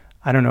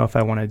 I don't know if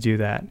I want to do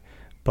that.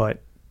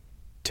 But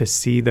to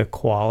see the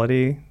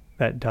quality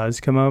that does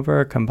come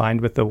over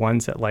combined with the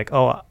ones that like,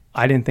 oh,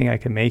 I didn't think I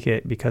could make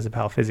it because of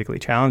how physically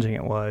challenging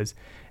it was.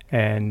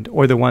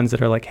 Or the ones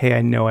that are like, hey,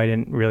 I know I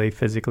didn't really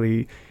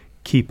physically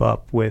keep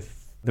up with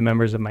the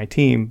members of my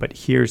team, but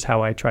here's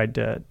how I tried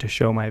to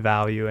show my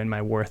value and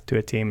my worth to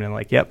a team. And I'm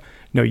like, yep,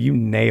 no, you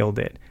nailed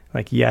it.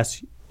 Like,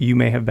 yes, you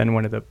may have been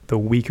one of the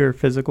weaker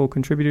physical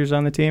contributors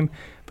on the team,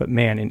 but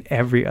man, in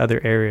every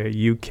other area,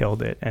 you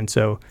killed it. And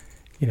so,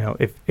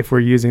 if we're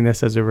using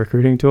this as a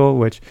recruiting tool,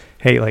 which,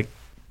 hey, like,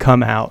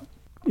 come out.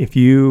 If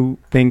you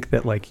think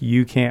that like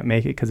you can't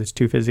make it because it's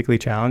too physically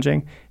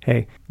challenging,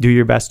 hey, do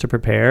your best to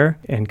prepare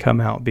and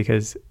come out,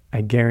 because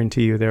I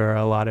guarantee you there are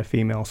a lot of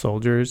female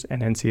soldiers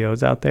and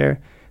NCOs out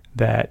there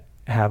that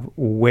have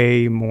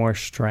way more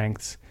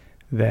strengths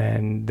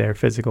than their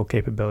physical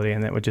capability,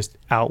 and that would just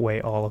outweigh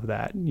all of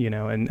that,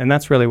 and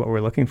that's really what we're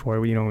looking for,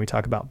 when we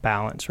talk about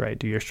balance, right?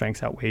 Do your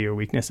strengths outweigh your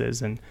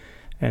weaknesses? And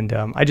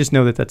I just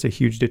know that that's a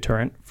huge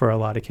deterrent for a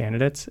lot of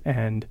candidates,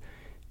 and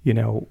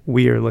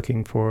we are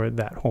looking for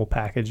that whole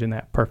package and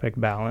that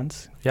perfect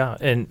balance. Yeah,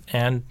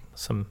 and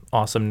some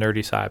awesome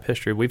nerdy PSYOP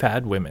history. We've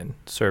had women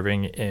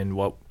serving in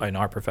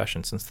our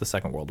profession since the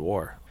Second World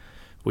War.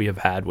 We have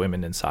had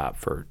women in PSYOP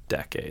for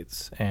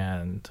decades,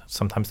 and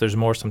sometimes there's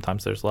more,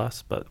 sometimes there's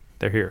less, but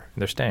they're here,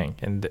 and they're staying,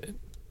 and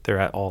they're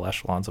at all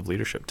echelons of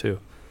leadership too.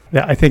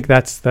 Yeah, I think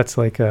that's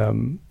like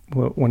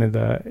one of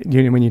the,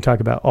 when you talk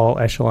about all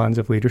echelons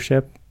of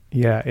leadership,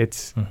 yeah,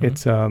 it's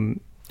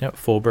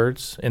full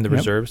birds in the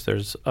reserves.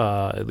 There's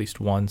at least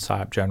one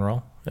PSYOP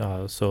general.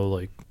 So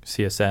like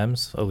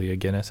CSMs, Aaliyah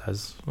Guinness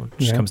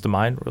comes to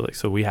mind.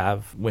 So we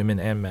have women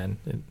and men.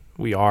 And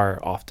we are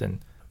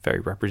often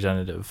very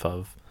representative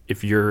of,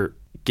 if you're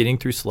getting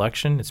through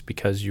selection, it's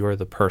because you're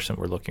the person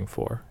we're looking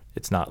for.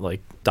 It's not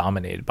like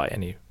dominated by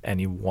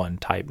any one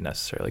type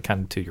necessarily,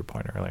 kind of to your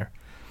point earlier.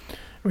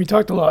 We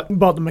talked a lot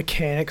about the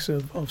mechanics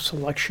of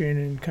selection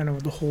and kind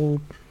of the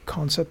whole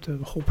concept, the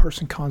whole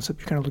person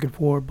concept you're kind of looking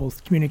for,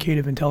 both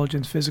communicative,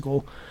 intelligence,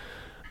 physical.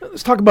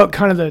 Let's talk about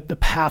kind of the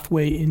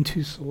pathway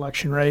into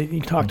selection, right?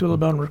 You talked a little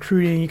about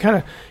recruiting. You kind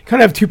of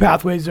have two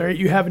pathways there.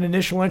 You have an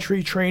initial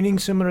entry training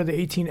similar to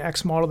the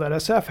 18X model that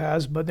SF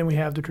has, but then we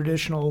have the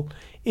traditional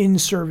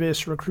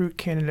in-service recruit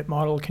candidate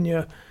model. Can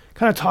you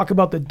kind of talk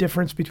about the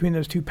difference between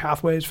those two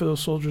pathways for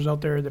those soldiers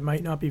out there that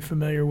might not be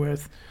familiar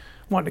with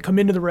wanting to come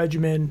into the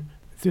regimen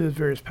through the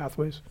various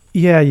pathways?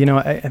 Yeah,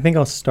 I think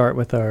I'll start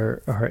with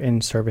our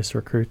in-service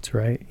recruits,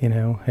 right?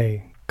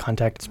 Hey,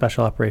 contact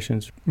special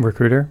operations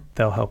recruiter.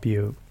 They'll help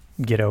you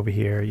get over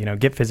here,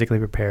 get physically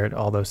prepared,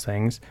 all those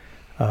things.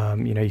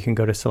 You can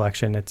go to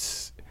selection.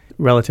 It's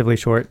relatively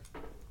short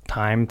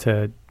time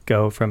to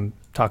go from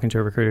talking to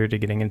a recruiter to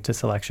getting into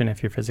selection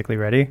if you're physically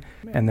ready.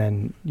 And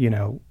then,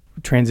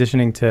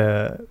 transitioning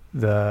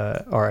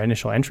to our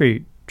initial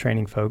entry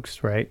training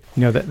folks, right?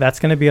 That's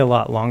going to be a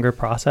lot longer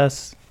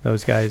process.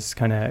 Those guys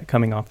kind of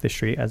coming off the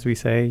street, as we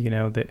say,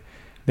 that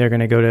they're going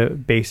to go to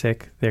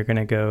basic, they're going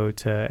to go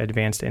to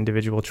advanced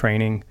individual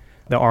training.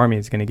 The Army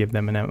is going to give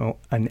them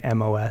an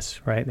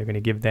MOS, right? They're going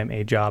to give them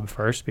a job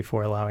first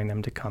before allowing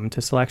them to come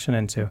to selection.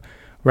 And so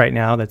right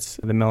now that's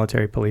the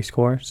Military Police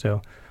Corps.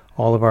 So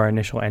all of our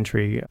initial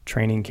entry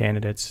training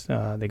candidates,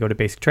 they go to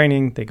basic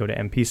training, they go to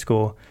MP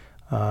school,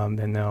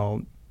 then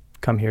they'll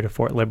come here to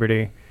Fort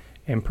Liberty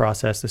and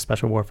process the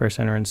Special Warfare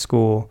Center in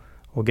school.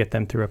 We'll get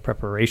them through a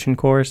preparation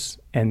course,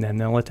 and then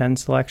they'll attend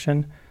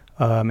selection.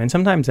 And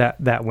sometimes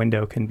that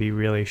window can be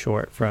really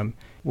short, from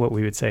what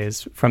we would say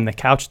is from the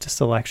couch to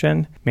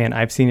selection. Man,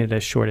 I've seen it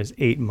as short as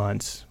 8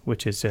 months,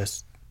 which is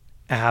just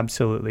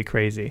absolutely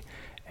crazy.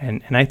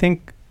 And I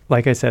think,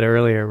 like I said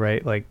earlier,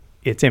 right, like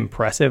it's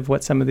impressive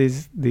what some of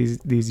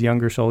these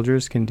younger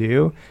soldiers can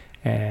do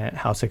and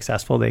how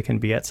successful they can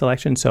be at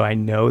selection. So I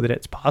know that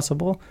it's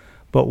possible.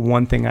 But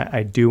one thing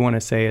I do want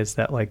to say is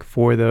that, like,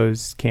 for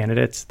those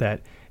candidates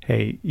that,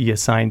 hey, you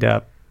signed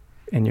up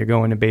and you're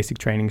going to basic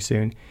training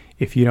soon,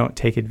 if you don't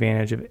take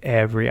advantage of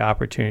every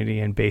opportunity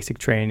in basic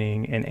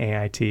training and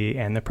AIT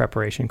and the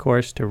preparation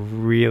course to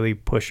really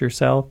push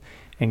yourself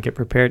and get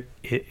prepared,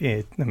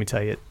 let me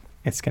tell you,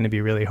 it's going to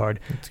be really hard.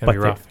 It's going to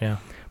be rough, yeah.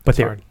 But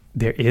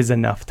there is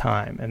enough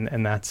time,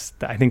 and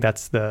I think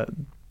that's the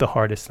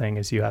hardest thing,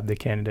 is you have the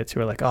candidates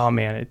who are like, oh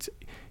man, it's,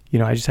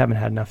 I just haven't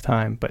had enough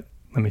time. But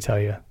let me tell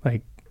you,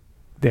 like,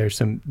 there's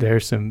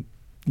some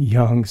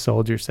young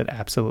soldiers that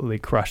absolutely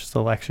crush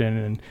selection,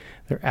 and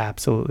they're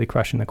absolutely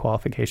crushing the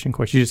qualification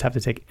course. You just have to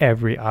take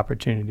every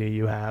opportunity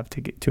you have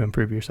to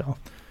improve yourself.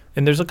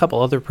 And there's a couple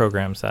other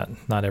programs that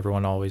not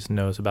everyone always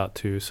knows about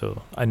too.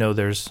 So I know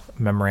there's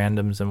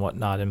memorandums and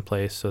whatnot in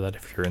place, so that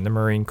if you're in the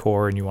Marine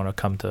Corps and you want to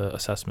come to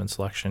assessment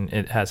selection,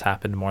 it has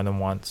happened more than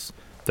once.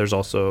 There's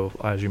also,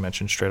 as you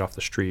mentioned, straight off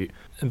the street,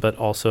 but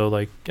also,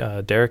 like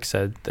Derek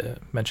said,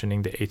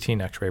 mentioning the 18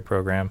 X-ray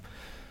program,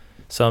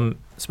 some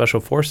special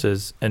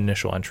forces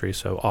initial entry,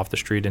 so off the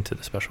street into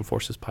the special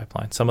forces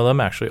pipeline. Some of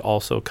them actually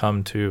also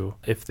come to,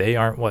 if they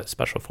aren't what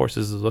special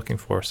forces is looking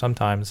for,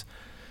 sometimes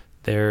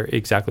they're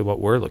exactly what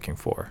we're looking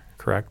for.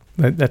 correct?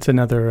 That's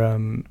another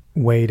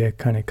way to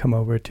kind of come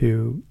over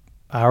to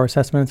our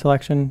assessment and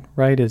selection,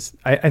 right? Is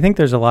I think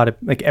there's a lot of,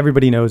 like,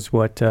 everybody knows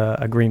what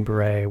a Green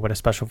Beret, what a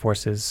Special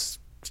Forces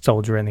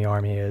soldier in the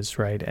Army is,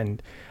 right?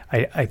 And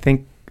I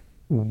think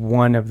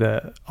one of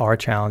our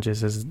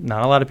challenges is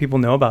not a lot of people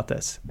know about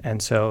this.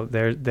 And so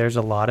there's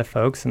a lot of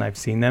folks, and I've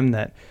seen them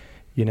that,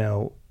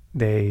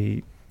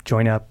 they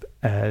join up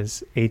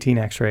as 18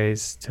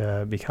 X-rays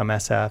to become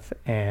SF,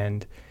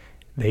 and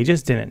they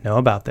just didn't know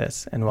about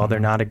this. And while they're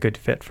not a good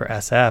fit for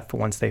SF,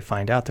 once they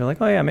find out, they're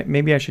like, oh yeah,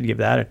 maybe I should give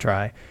that a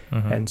try.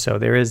 And so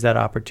there is that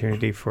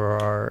opportunity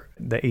for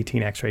the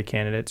 18 X-ray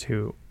candidates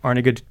who aren't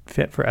a good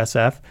fit for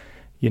SF,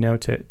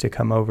 to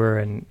come over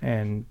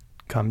and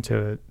come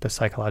to the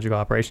psychological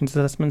operations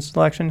assessment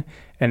selection.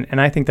 And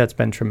I think that's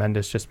been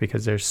tremendous, just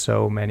because there's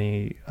so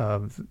many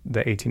of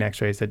the 18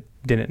 X-rays that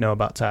didn't know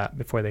about PSYOP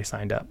before they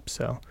signed up.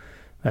 So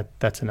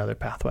that's another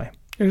pathway.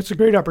 And it's a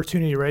great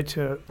opportunity, right,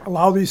 to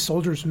allow these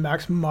soldiers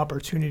maximum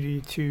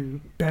opportunity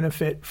to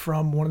benefit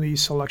from one of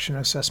these selection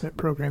assessment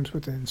programs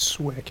within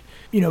SWIC.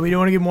 We don't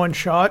want to give them one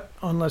shot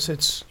unless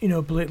it's,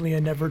 blatantly a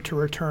never to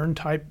return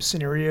type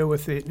scenario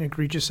with an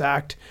egregious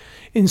act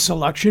in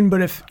selection.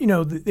 But if,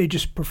 they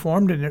just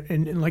performed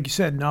and like you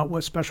said, not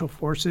what Special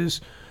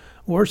Forces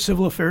or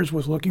Civil Affairs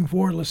was looking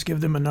for, let's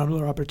give them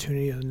another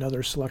opportunity,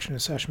 another selection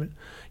assessment.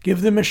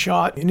 Give them a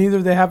shot, and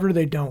either they have it or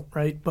they don't,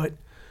 right? But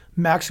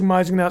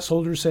maximizing that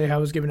soldier, say, I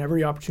was given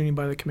every opportunity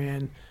by the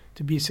command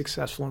to be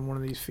successful in one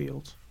of these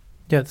fields.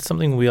 Yeah, it's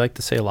something we like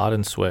to say a lot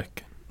in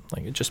SWIC.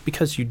 Like, just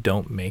because you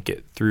don't make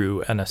it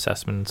through an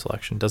assessment and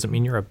selection doesn't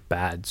mean you're a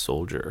bad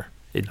soldier.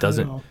 It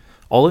doesn't.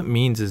 All it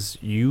means is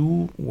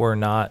you were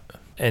not,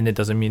 and it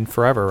doesn't mean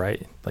forever,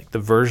 right? Like, the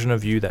version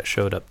of you that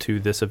showed up to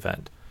this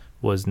event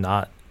was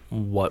not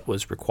what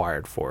was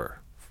required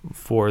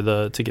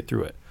to get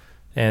through it.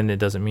 And it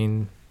doesn't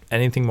mean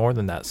anything more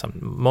than that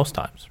most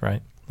times,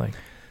 right? Like,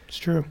 it's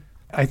true.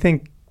 I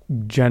think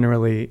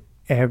generally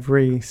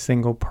every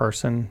single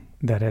person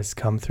that has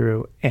come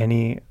through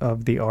any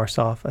of the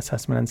RSOF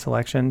assessment and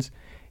selections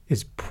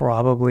is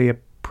probably a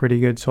pretty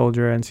good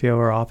soldier, NCO,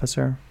 or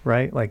officer,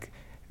 right? Like,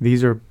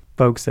 these are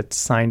folks that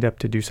signed up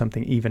to do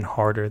something even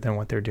harder than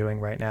what they're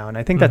doing right now. And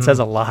I think that says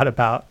a lot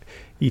about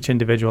each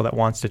individual that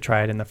wants to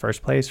try it in the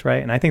first place,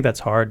 right? And I think that's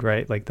hard,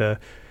 right? Like I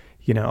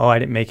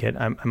didn't make it,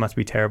 I must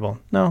be terrible.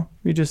 No,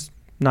 you're just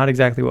not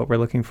exactly what we're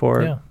looking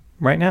for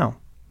right now.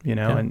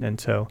 And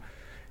so,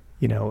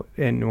 and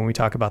when we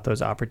talk about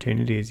those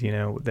opportunities,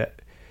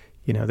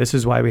 this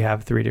is why we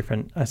have 3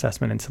 different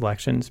assessment and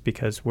selections,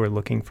 because we're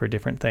looking for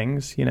different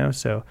things,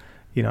 so,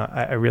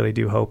 I really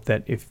do hope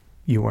that if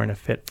you weren't a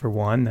fit for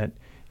one, that,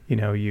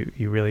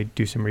 you really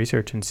do some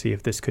research and see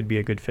if this could be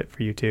a good fit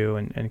for you too,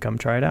 and come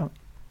try it out.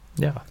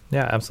 Yeah,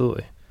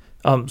 absolutely.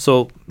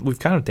 So we've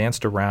kind of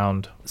danced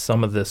around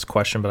some of this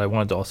question, but I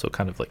wanted to also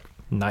kind of like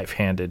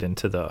knife-handed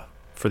into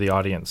for the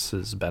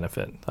audience's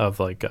benefit of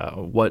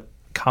what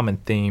common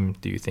theme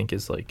do you think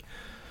is like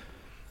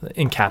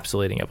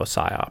encapsulating of a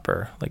PSYOP,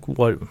 or like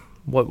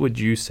what would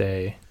you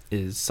say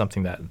is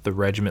something that the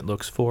regiment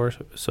looks for?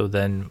 So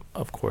then,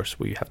 of course,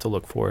 we have to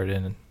look for it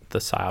in the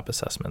PSYOP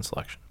assessment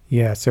selection.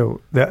 Yeah,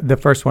 so the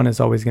first one is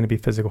always going to be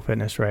physical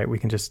fitness, right? We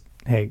can just,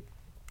 hey,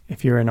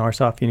 if you're in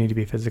RSOF, you need to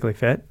be physically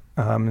fit.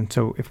 And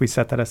so if we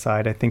set that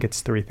aside, I think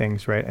it's 3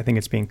 things, right? I think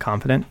it's being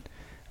confident.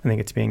 I think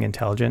it's being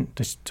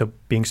intelligent, so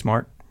being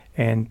smart,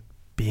 and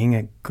being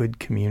a good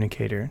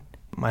communicator.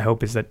 My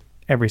hope is that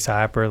every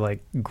PSYOPer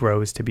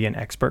grows to be an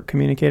expert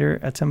communicator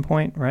at some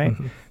point, right?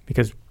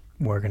 Because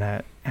we're going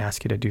to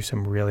ask you to do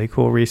some really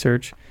cool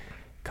research,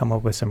 come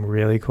up with some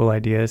really cool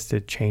ideas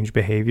to change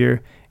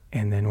behavior,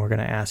 and then we're going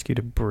to ask you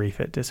to brief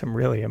it to some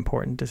really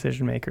important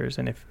decision makers.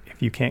 And if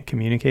you can't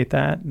communicate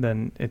that,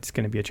 then it's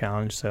going to be a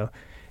challenge. So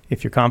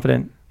if you're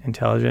confident,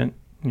 intelligent,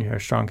 you're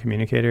a strong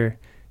communicator,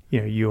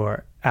 you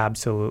are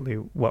absolutely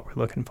what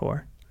we're looking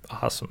for.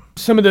 Awesome.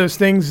 Some of those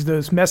things,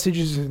 those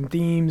messages and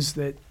themes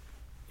that,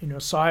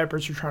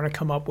 PSYOPers are trying to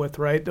come up with,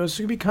 right? Those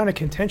could be kind of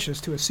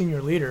contentious to a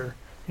senior leader.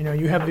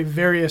 You have the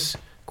various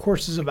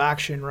courses of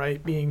action,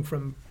 right? Being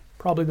from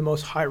probably the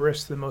most high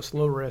risk to the most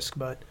low risk,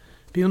 but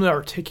being able to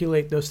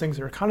articulate those things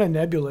that are kind of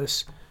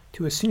nebulous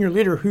to a senior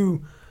leader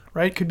who,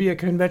 right, could be a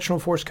conventional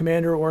force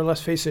commander, or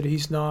let's face it,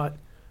 he's not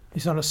a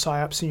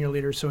PSYOP senior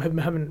leader. So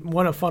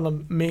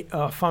having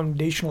a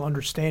foundational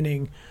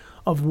understanding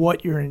of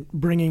what you're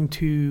bringing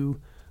to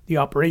the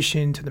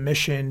operation, to the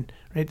mission,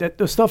 right? That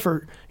the stuff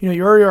are, you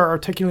already are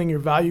articulating your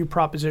value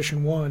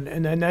proposition 1,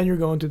 and then you're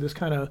going through this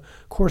kind of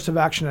course of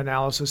action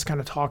analysis, kind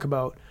of talk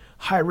about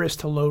high risk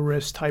to low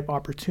risk type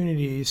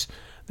opportunities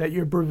that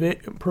you're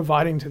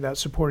providing to that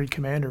supported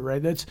commander,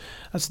 right? That's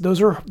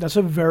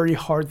a very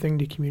hard thing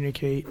to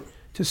communicate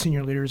to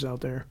senior leaders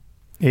out there.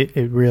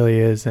 It really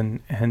is, and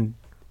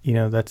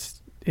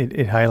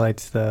it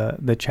highlights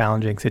the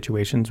challenging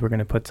situations we're going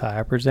to put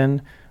PSYOPers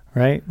in,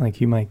 right? Like,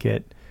 you might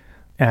get,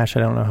 Ash, I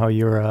don't know how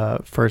your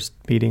first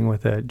meeting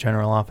with a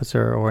general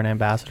officer or an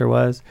ambassador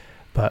was,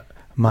 but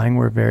mine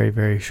were very,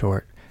 very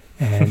short.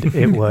 And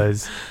it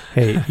was,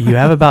 hey, you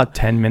have about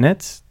 10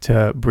 minutes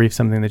to brief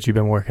something that you've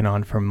been working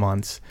on for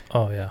months.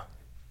 Oh, yeah.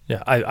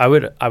 Yeah, I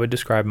would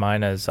describe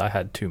mine as I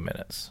had 2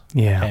 minutes.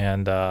 Yeah.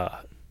 And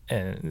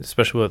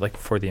especially with, like,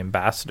 for the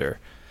ambassador,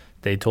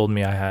 they told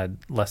me I had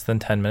less than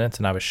 10 minutes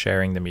and I was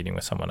sharing the meeting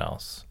with someone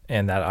else,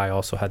 and that I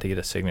also had to get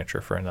a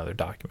signature for another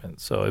document.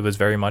 So it was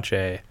very much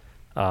I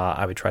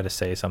would try to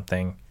say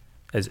something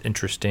as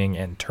interesting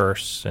and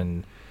terse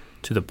and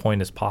to the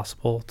point as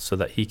possible so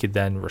that he could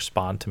then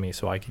respond to me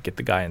so I could get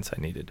the guidance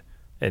I needed.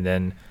 And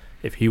then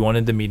if he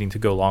wanted the meeting to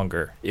go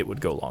longer, it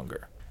would go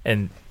longer.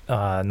 And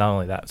not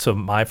only that, so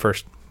my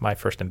first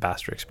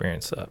ambassador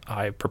experience,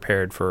 I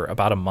prepared for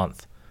about a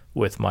month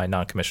with my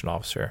non-commissioned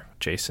officer,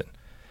 Jason.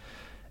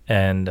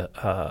 And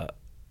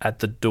at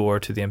the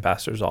door to the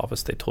ambassador's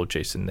office, they told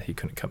Jason that he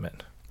couldn't come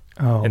in.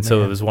 Oh, and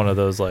so it was one of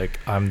those, like,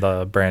 I'm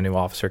the brand new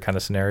officer kind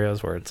of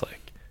scenarios where it's like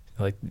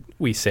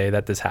we say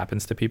that this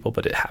happens to people,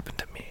 but it happened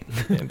to me.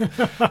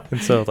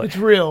 And so, like, it's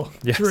real.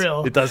 Yes, it's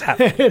real. It does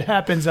happen. It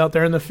happens out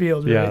there in the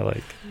field. Right? Yeah,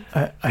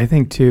 like I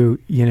think too,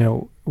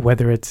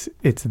 whether it's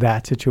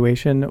that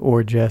situation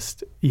or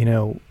just,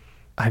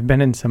 I've been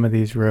in some of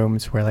these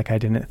rooms where, like, I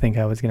didn't think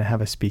I was going to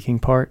have a speaking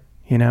part.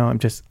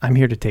 I'm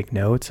here to take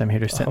notes. I'm here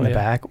to sit in the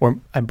back. Or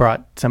I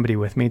brought somebody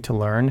with me to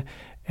learn,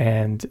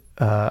 and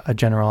a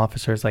general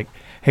officer is like,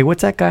 hey,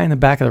 what's that guy in the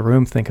back of the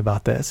room think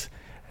about this?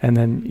 And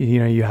then,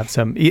 you have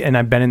and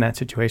I've been in that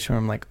situation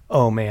where I'm like,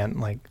 oh man,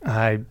 like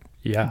I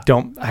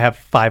have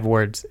 5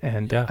 words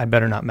and I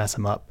better not mess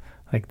them up.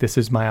 Like, this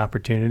is my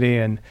opportunity.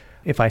 And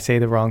if I say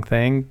the wrong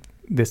thing,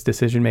 this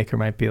decision maker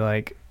might be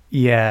like,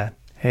 yeah,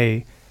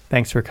 hey,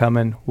 thanks for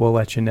coming. We'll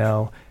let you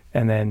know.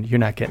 And then you're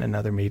not getting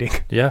another meeting.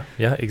 Yeah,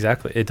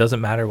 exactly. It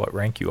doesn't matter what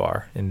rank you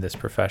are in this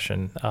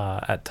profession.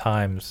 At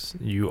times,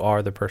 you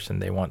are the person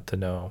they want to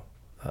know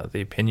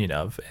the opinion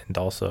of, and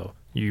also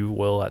you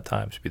will at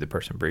times be the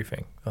person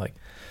briefing. Like,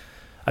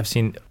 I've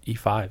seen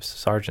E5s,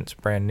 sergeants,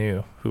 brand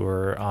new, who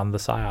were on the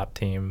PSYOP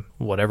team,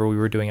 whatever we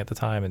were doing at the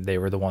time, and they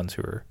were the ones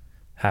who were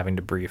having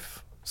to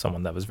brief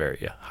someone that was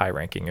very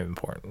high-ranking and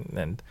important.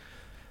 And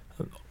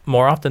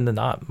more often than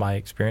not, my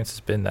experience has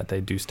been that they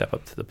do step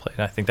up to the plate.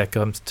 And I think that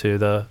comes to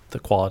the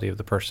quality of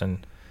the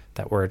person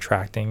that we're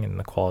attracting and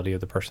the quality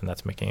of the person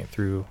that's making it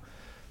through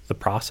the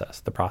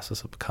process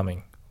of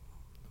becoming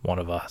one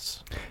of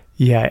us.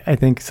 Yeah, I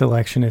think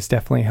selection is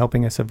definitely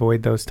helping us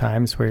avoid those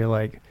times where you're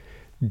like,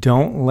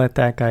 don't let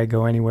that guy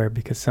go anywhere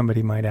because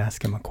somebody might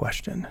ask him a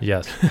question.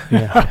 Yes.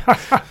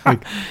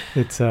 Like,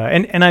 it's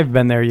and I've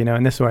been there,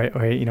 and this is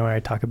where I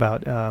talk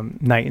about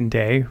night and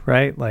day,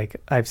 right? Like,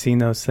 I've seen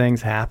those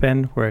things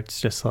happen where it's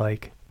just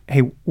like,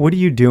 hey, what are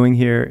you doing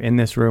here in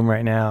this room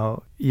right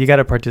now? You got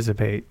to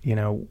participate.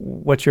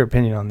 What's your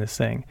opinion on this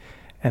thing?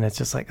 And it's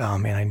just like, oh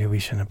man, I knew we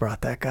shouldn't have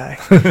brought that guy.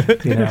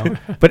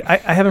 But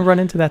I haven't run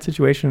into that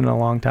situation in a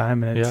long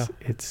time, and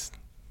it's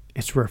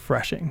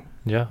refreshing.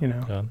 Yeah.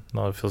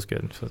 No, it feels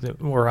good.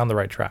 We're on the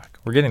right track.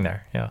 We're getting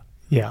there. Yeah.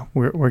 Yeah,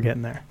 we're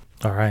getting there.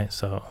 All right.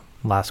 So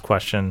last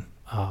question.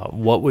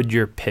 What would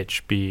your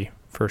pitch be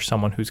for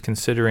someone who's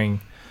considering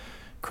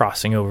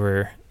crossing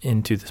over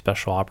into the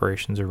special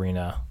operations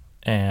arena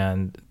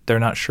and they're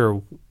not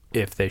sure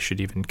if they should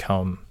even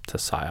come to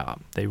PSYOP?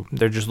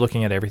 They're just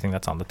looking at everything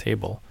that's on the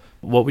table.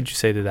 What would you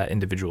say to that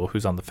individual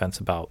who's on the fence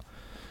about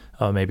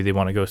maybe they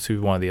want to go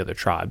to one of the other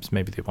tribes,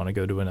 maybe they want to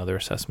go to another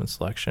assessment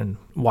selection?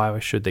 Why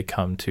should they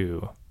come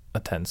to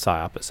attend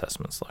PSYOP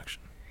assessment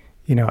selection?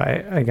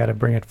 I got to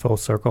bring it full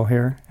circle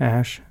here,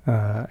 Ash,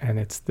 and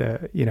it's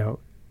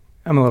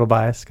I'm a little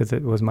biased because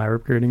it was my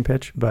recruiting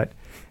pitch, but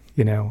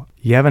you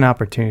have an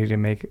opportunity to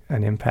make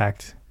an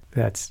impact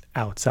that's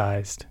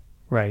outsized,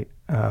 right?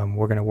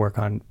 We're going to work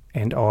on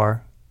and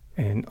all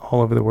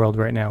over the world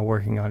right now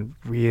working on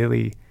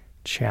really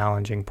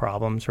challenging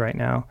problems right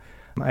now.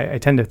 I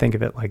tend to think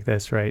of it like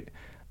this, right?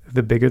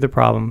 The bigger the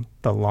problem,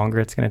 the longer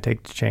it's going to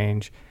take to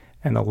change,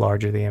 and the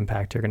larger the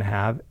impact you're going to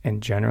have.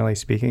 And generally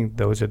speaking,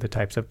 those are the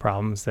types of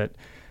problems that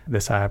the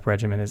PSYOP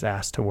regiment is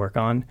asked to work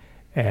on.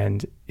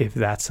 And if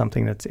that's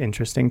something that's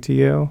interesting to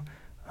you,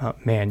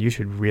 man, you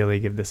should really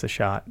give this a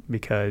shot,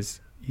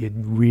 because you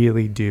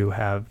really do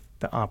have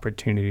the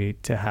opportunity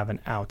to have an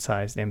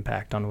outsized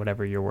impact on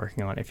whatever you're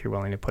working on if you're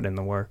willing to put in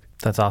the work.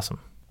 That's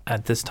awesome.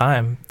 At this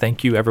time,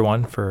 thank you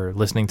everyone for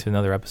listening to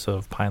another episode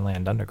of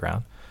Pineland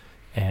Underground.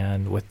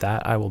 And with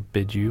that, I will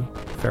bid you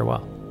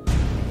farewell.